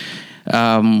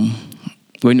 When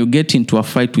you get into a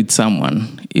fight with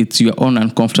someone, it's your own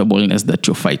uncomfortableness that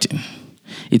you're fighting.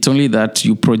 It's only that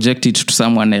you project it to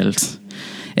someone else.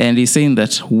 And he's saying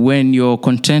that when you're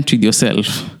content with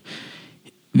yourself,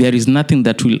 there is nothing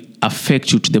that will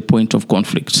affect you to the point of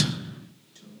conflict.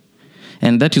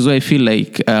 And that is why I feel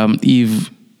like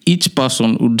if each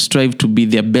person would strive to be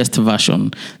their best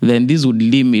version, then this would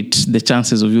limit the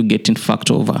chances of you getting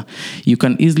fucked over. You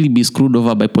can easily be screwed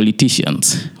over by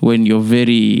politicians when you're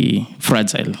very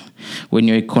fragile, when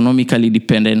you're economically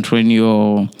dependent, when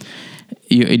your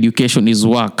education is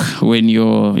whack, when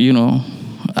you're,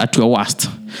 at your worst.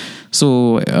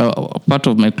 So part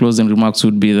of my closing remarks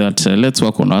would be that let's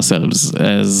work on ourselves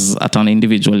as at an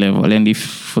individual level. And if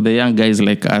for the young guys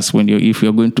like us, if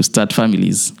you're going to start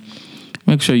families,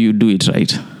 make sure you do it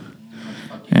right.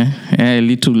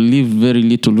 Leave very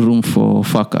little room for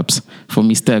fuck-ups, for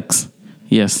mistakes.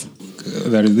 Yes.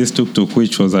 There is this tuk-tuk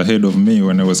which was ahead of me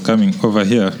when I was coming over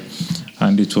here.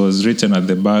 And it was written at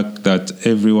the back that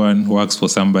everyone works for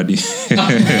somebody. So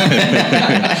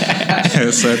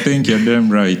I think you're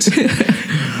damn right.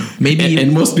 Maybe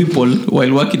and most people,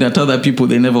 while working at other people,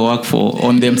 they never work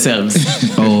on themselves.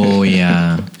 Oh,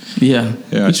 yeah. Yeah,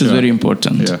 which is very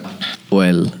important. Yeah.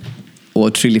 Well,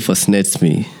 what really fascinates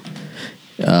me,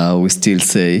 we still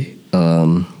say,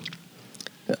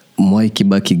 Mwai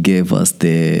Kibaki gave us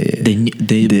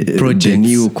the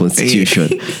new constitution,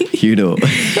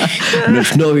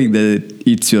 not knowing that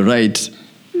it's your right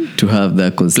to have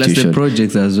that constitution. Plus the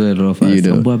projects as well, Rafa.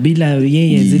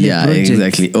 Yeah,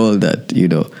 exactly. All that,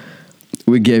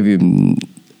 we gave him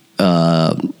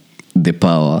the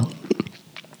power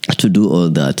to do all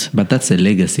that. But that's a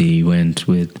legacy he went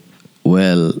with.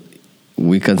 Well,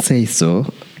 we can say so.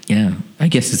 Yeah, I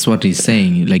guess it's what he's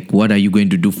saying. Like, what are you going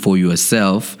to do for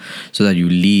yourself so that you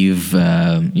live,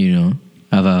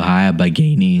 have a higher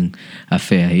bargaining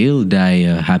affair? He'll die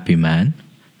a happy man,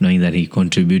 knowing that he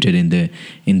contributed in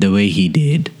the way he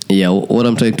did. Yeah, what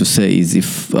I'm trying to say is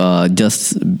if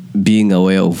just being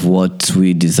aware of what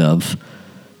we deserve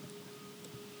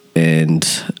and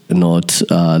not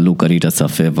look at it as a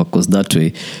favor, because that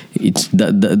way,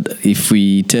 if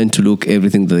we tend to look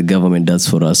everything that the government does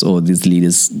for us or these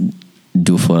leaders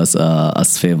do for us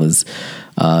as favors,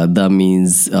 that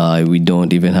means we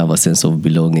don't even have a sense of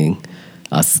belonging.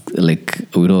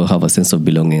 We don't have a sense of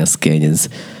belonging as Kenyans.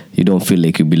 You don't feel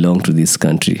like you belong to this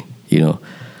country,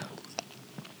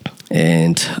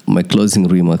 And my closing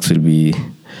remarks will be,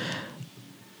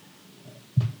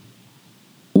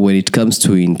 when it comes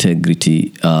to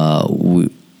integrity,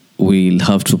 we'll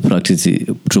have to practice it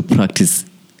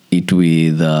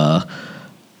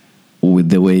with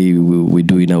the way we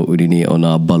do it on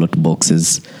our ballot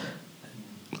boxes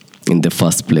in the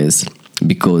first place,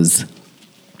 because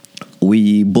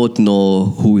we both know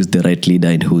who is the right leader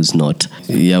and who is not.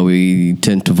 Yeah, we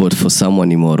tend to vote for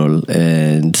someone immoral,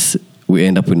 and we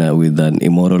end up with an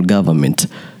immoral government,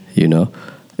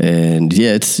 and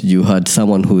yet you had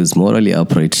someone who is morally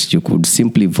upright you could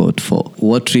simply vote for.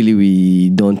 What really we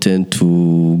don't tend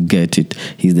to get it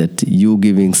is that you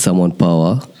giving someone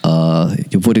power,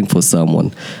 you're voting for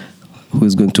someone who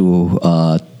is going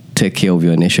to take care of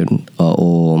your nation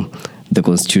or the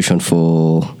constitution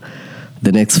for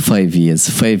the next 5 years.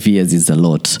 5 years is a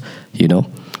lot, you know.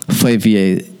 5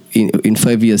 years in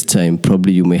 5 years' time,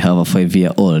 probably you may have a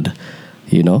 5-year-old,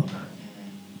 you know.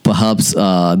 Perhaps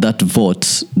that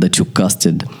vote that you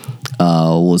casted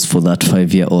was for that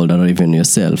 5-year-old, or not even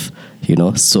yourself, you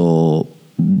know. So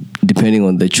depending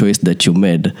on the choice that you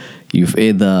made, you've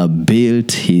either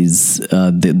built his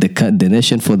the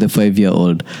nation for the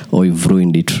 5-year-old, or you've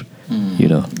ruined it. You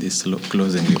know, this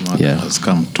closing remark has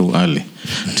come too early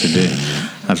today.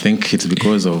 I think it's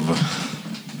because of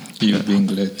you being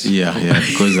late. Yeah,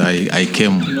 because I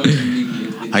came.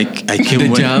 I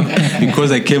came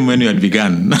because I came when you had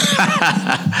begun.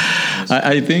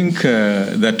 I think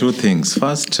there are two things.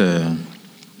 First,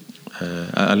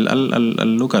 I'll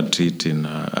look at it in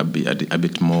a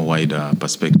bit more wider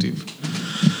perspective.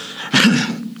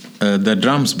 The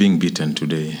drums being beaten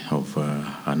today of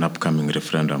an upcoming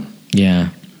referendum. Yeah.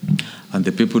 And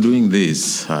the people doing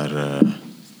this are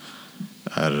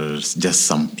just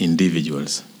some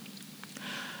individuals.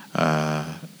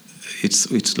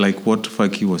 It's like what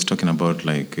Faki was talking about,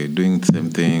 like doing the same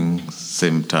thing,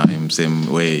 same time, same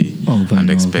way, and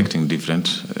expecting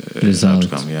different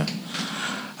outcome. Yeah,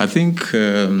 I think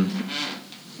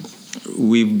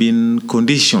we've been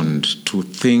conditioned to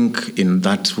think in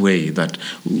that way, that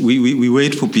we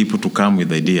wait for people to come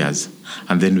with ideas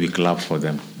and then we clap for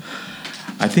them.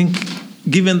 I think,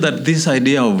 given that this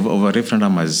idea of a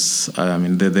referendum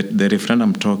the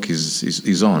referendum talk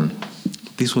is on,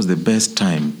 this was the best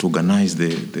time to organize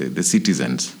the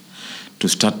citizens to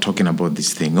start talking about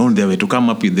this thing. On their way to come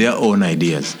up with their own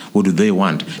ideas. What do they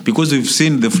want? Because we've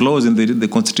seen the flaws in the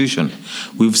Constitution.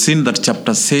 We've seen that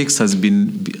Chapter 6 has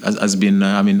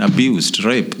been abused,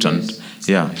 raped, and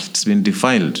it's been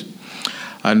defiled.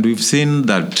 And we've seen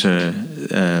that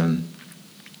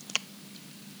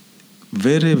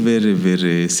very, very,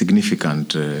 very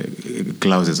significant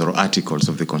clauses or articles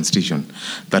of the Constitution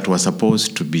that were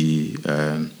supposed to be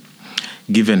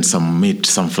given some meat,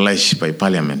 some flesh by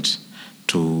Parliament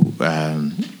to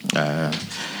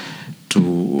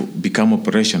become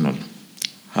operational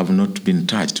have not been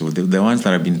touched. The ones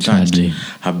that have been touched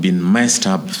have been messed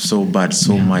up so bad,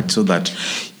 so much, so that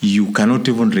you cannot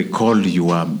even recall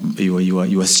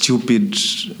your stupid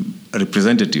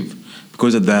representative,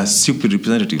 because they are stupid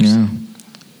representatives. Yeah.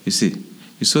 You see.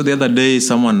 You saw the other day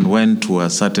someone went to a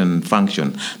certain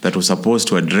function that was supposed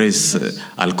to address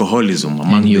alcoholism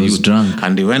among the youth. And he was drunk.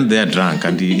 And he went there drunk,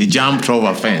 and he jumped over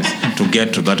a fence to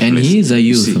get to that place. And he is a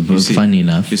youth, funny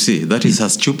enough. You see, that is a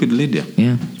stupid leader.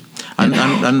 Yeah.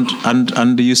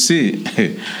 And you see,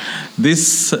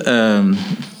 this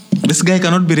guy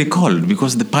cannot be recalled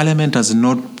because the Parliament has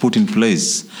not put in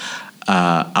place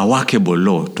a workable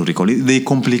law to recall it. They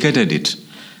complicated it.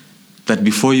 That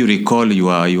before you recall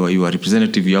your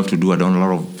representative, you have to do I don't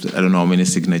know how many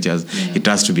signatures. Yeah. It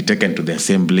has to be taken to the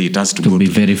assembly. It has to be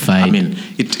verified. I mean,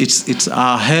 it's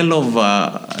a hell of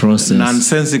a process.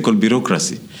 Nonsensical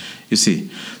bureaucracy. You see,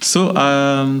 so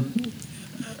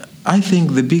I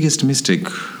think the biggest mistake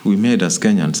we made as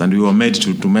Kenyans, and we were made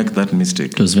to make that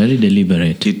mistake. It was very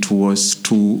deliberate. It was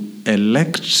to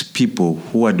elect people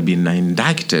who had been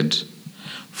indicted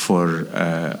for.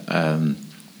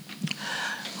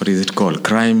 What is it called?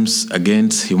 Crimes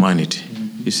against humanity.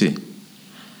 You see,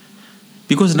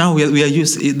 because now we are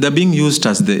used. They're being used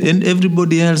as and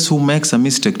everybody else who makes a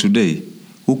mistake today,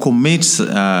 who commits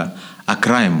a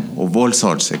crime of all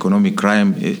sorts, economic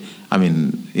crime,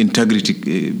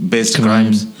 integrity-based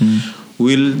crimes,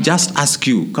 will just ask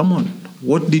you, come on,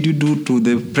 what did you do to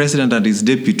the president and his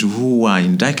deputy who were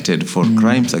indicted for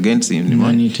crimes against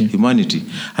humanity?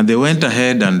 And they went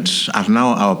ahead and are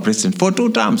now our president for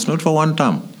 2 terms, not for 1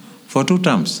 term, for 2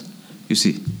 terms, you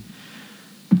see.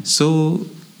 So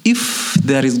if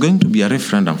there is going to be a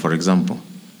referendum, for example,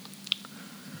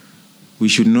 we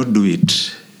should not do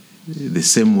it the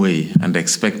same way and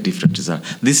expect different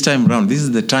results. This time around, this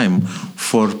is the time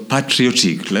for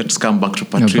patriotic, let's come back to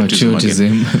patriotism.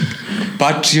 Again.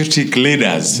 Patriotic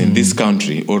leaders in this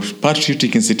country, or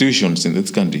patriotic institutions in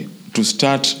this country, to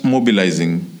start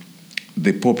mobilizing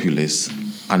the populace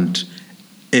and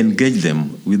engage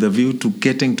them with a view to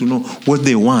getting to know what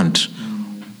they want.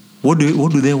 What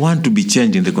do they want to be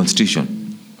changed in the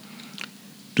Constitution?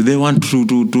 Do they want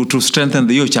to strengthen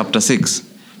the Chapter 6?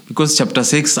 because chapter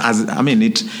 6,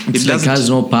 it It's like has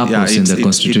no purpose in the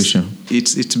constitution.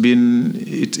 It's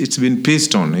been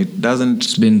pissed on. It doesn't.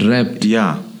 It's been wrapped.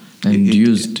 Yeah. And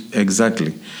used.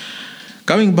 Exactly.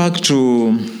 Coming back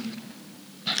to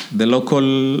the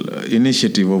local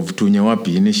initiative of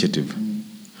Tunyawapi initiative,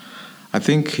 I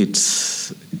think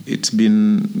it's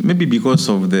been maybe because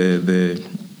of the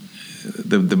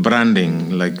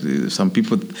branding. Like some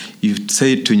people, you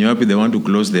say Tunyawapi, they want to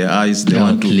close their eyes, they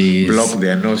want to block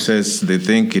their noses, they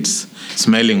think it's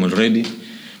smelling already,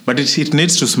 but it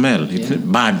needs to smell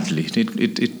badly.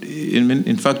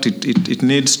 In fact, it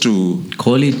needs to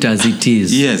call it as it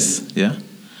is. Yes, yeah.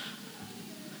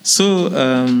 So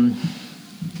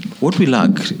what we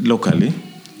lack locally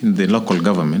in the local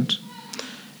government,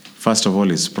 first of all,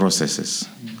 is processes.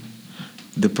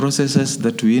 The processes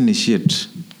that we initiate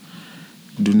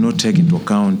do not take into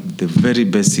account the very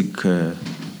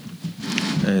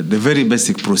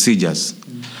basic procedures.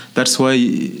 That's why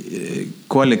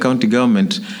Kwale County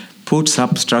government puts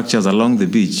up structures along the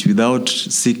beach without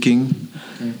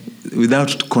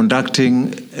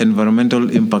conducting environmental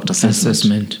impact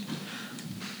assessment.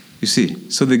 You see,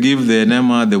 so they give the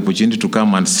NEMA the opportunity to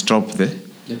come and stop the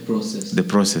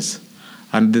process.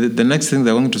 And the next thing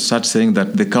they're going to start saying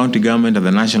that the county government and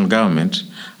the national government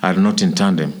are not in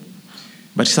tandem.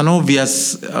 But it's an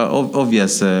obvious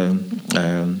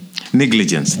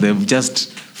negligence. They've just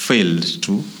failed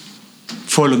to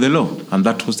follow the law, and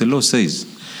that was the law says.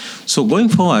 So going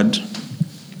forward,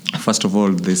 first of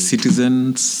all, the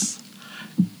citizens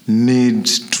need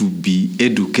to be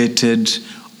educated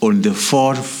on the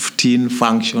 14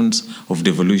 functions of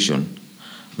devolution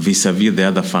vis-a-vis the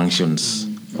other functions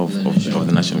of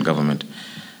the national government.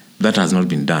 That has not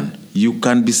been done. We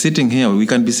can be sitting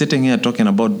here talking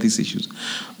about these issues,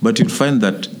 but you'll find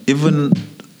that even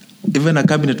a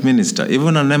cabinet minister,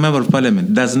 even a member of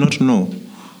parliament does not know.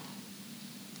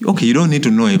 Okay, you don't need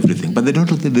to know everything, but they don't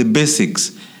know the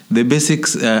basics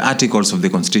articles of the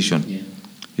constitution. Yeah.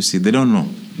 You see, they don't know.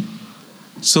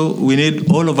 So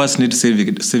all of us need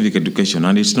civic education,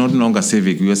 and it's not longer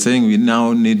civic. We are saying we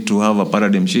now need to have a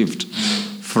paradigm shift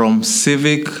from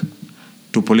civic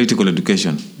to political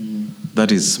education.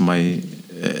 That is my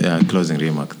closing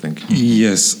remark. Thank you.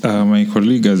 Yes, my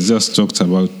colleague has just talked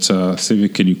about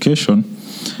civic education,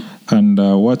 and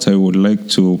what I would like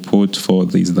to put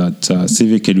forth is that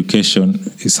civic education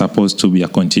is supposed to be a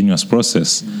continuous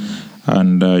process.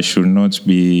 And should not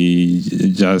be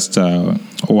just a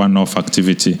one-off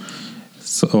activity.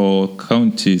 So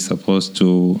county is supposed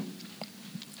to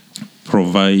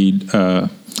provide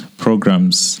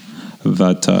programs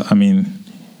that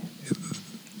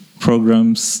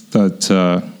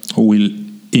will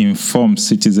inform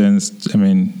citizens.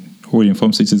 Will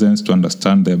inform citizens to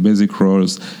understand their basic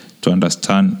roles, to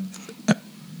understand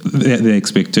their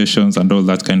expectations and all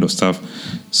that kind of stuff.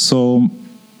 So.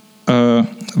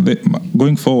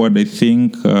 Going forward, I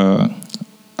think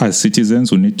as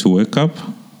citizens we need to wake up.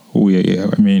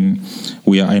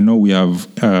 I know we have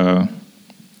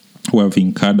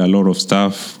incurred a lot of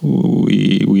stuff.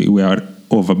 We are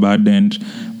overburdened,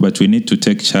 but we need to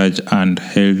take charge and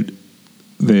hold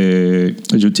the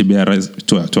duty bearers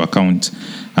to account.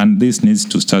 And this needs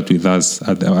to start with us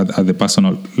at the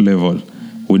personal level.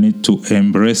 We need to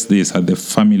embrace this at the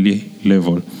family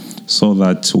level, so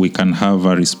that we can have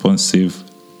a responsive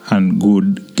and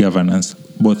good governance,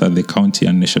 both at the county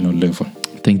and national level.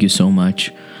 Thank you so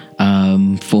much.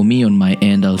 For me, on my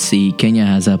end, I'll say Kenya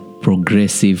has a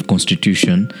progressive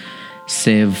constitution,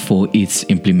 save for its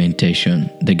implementation.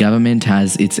 The government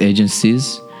has its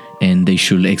agencies, and they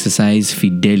should exercise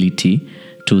fidelity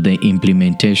to the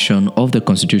implementation of the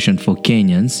constitution for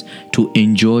Kenyans to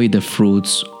enjoy the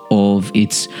fruits of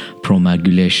its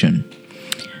promulgation.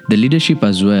 The leadership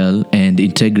as well and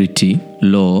integrity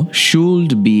law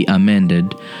should be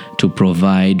amended to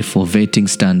provide for vetting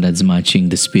standards matching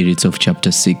the spirits of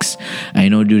Chapter 6. I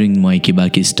know during Mwai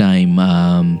Kibaki's time,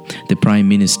 the Prime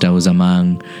Minister was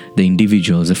among the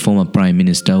individuals, the former Prime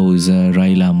Minister, who is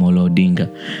Raila Amolo Odinga,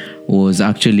 was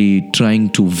actually trying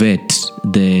to vet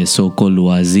the so-called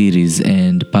waziris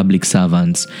and public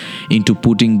servants into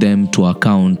putting them to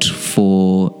account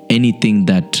for anything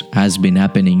that has been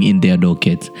happening in their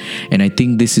docket. And I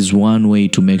think this is one way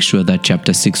to make sure that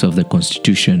Chapter 6 of the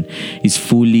Constitution is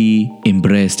fully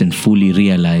embraced and fully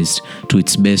realized to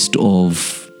its best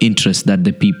of interest that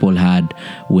the people had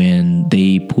when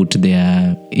they put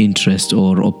their interest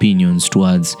or opinions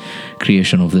towards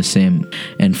creation of the same.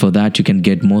 And for that, you can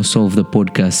get most of the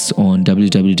podcasts on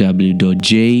www.jayfm.co.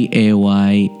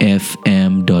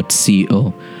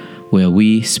 where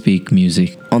we speak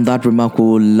music. On that remark, we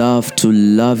would love to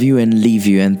love you and leave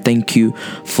you, and thank you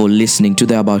for listening to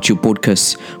the About You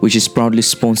podcast, which is proudly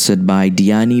sponsored by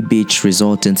Diani Beach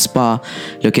Resort and Spa,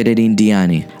 located in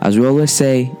Diani. As we always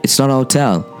say, it's not a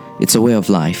hotel, it's a way of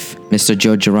life. Mr.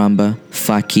 George Aramba,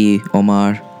 Faki,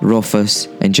 Omar, Rufus,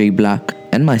 and Jay Black,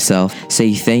 and myself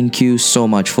say thank you so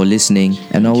much for listening,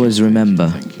 and always remember,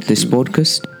 this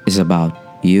podcast is about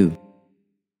you.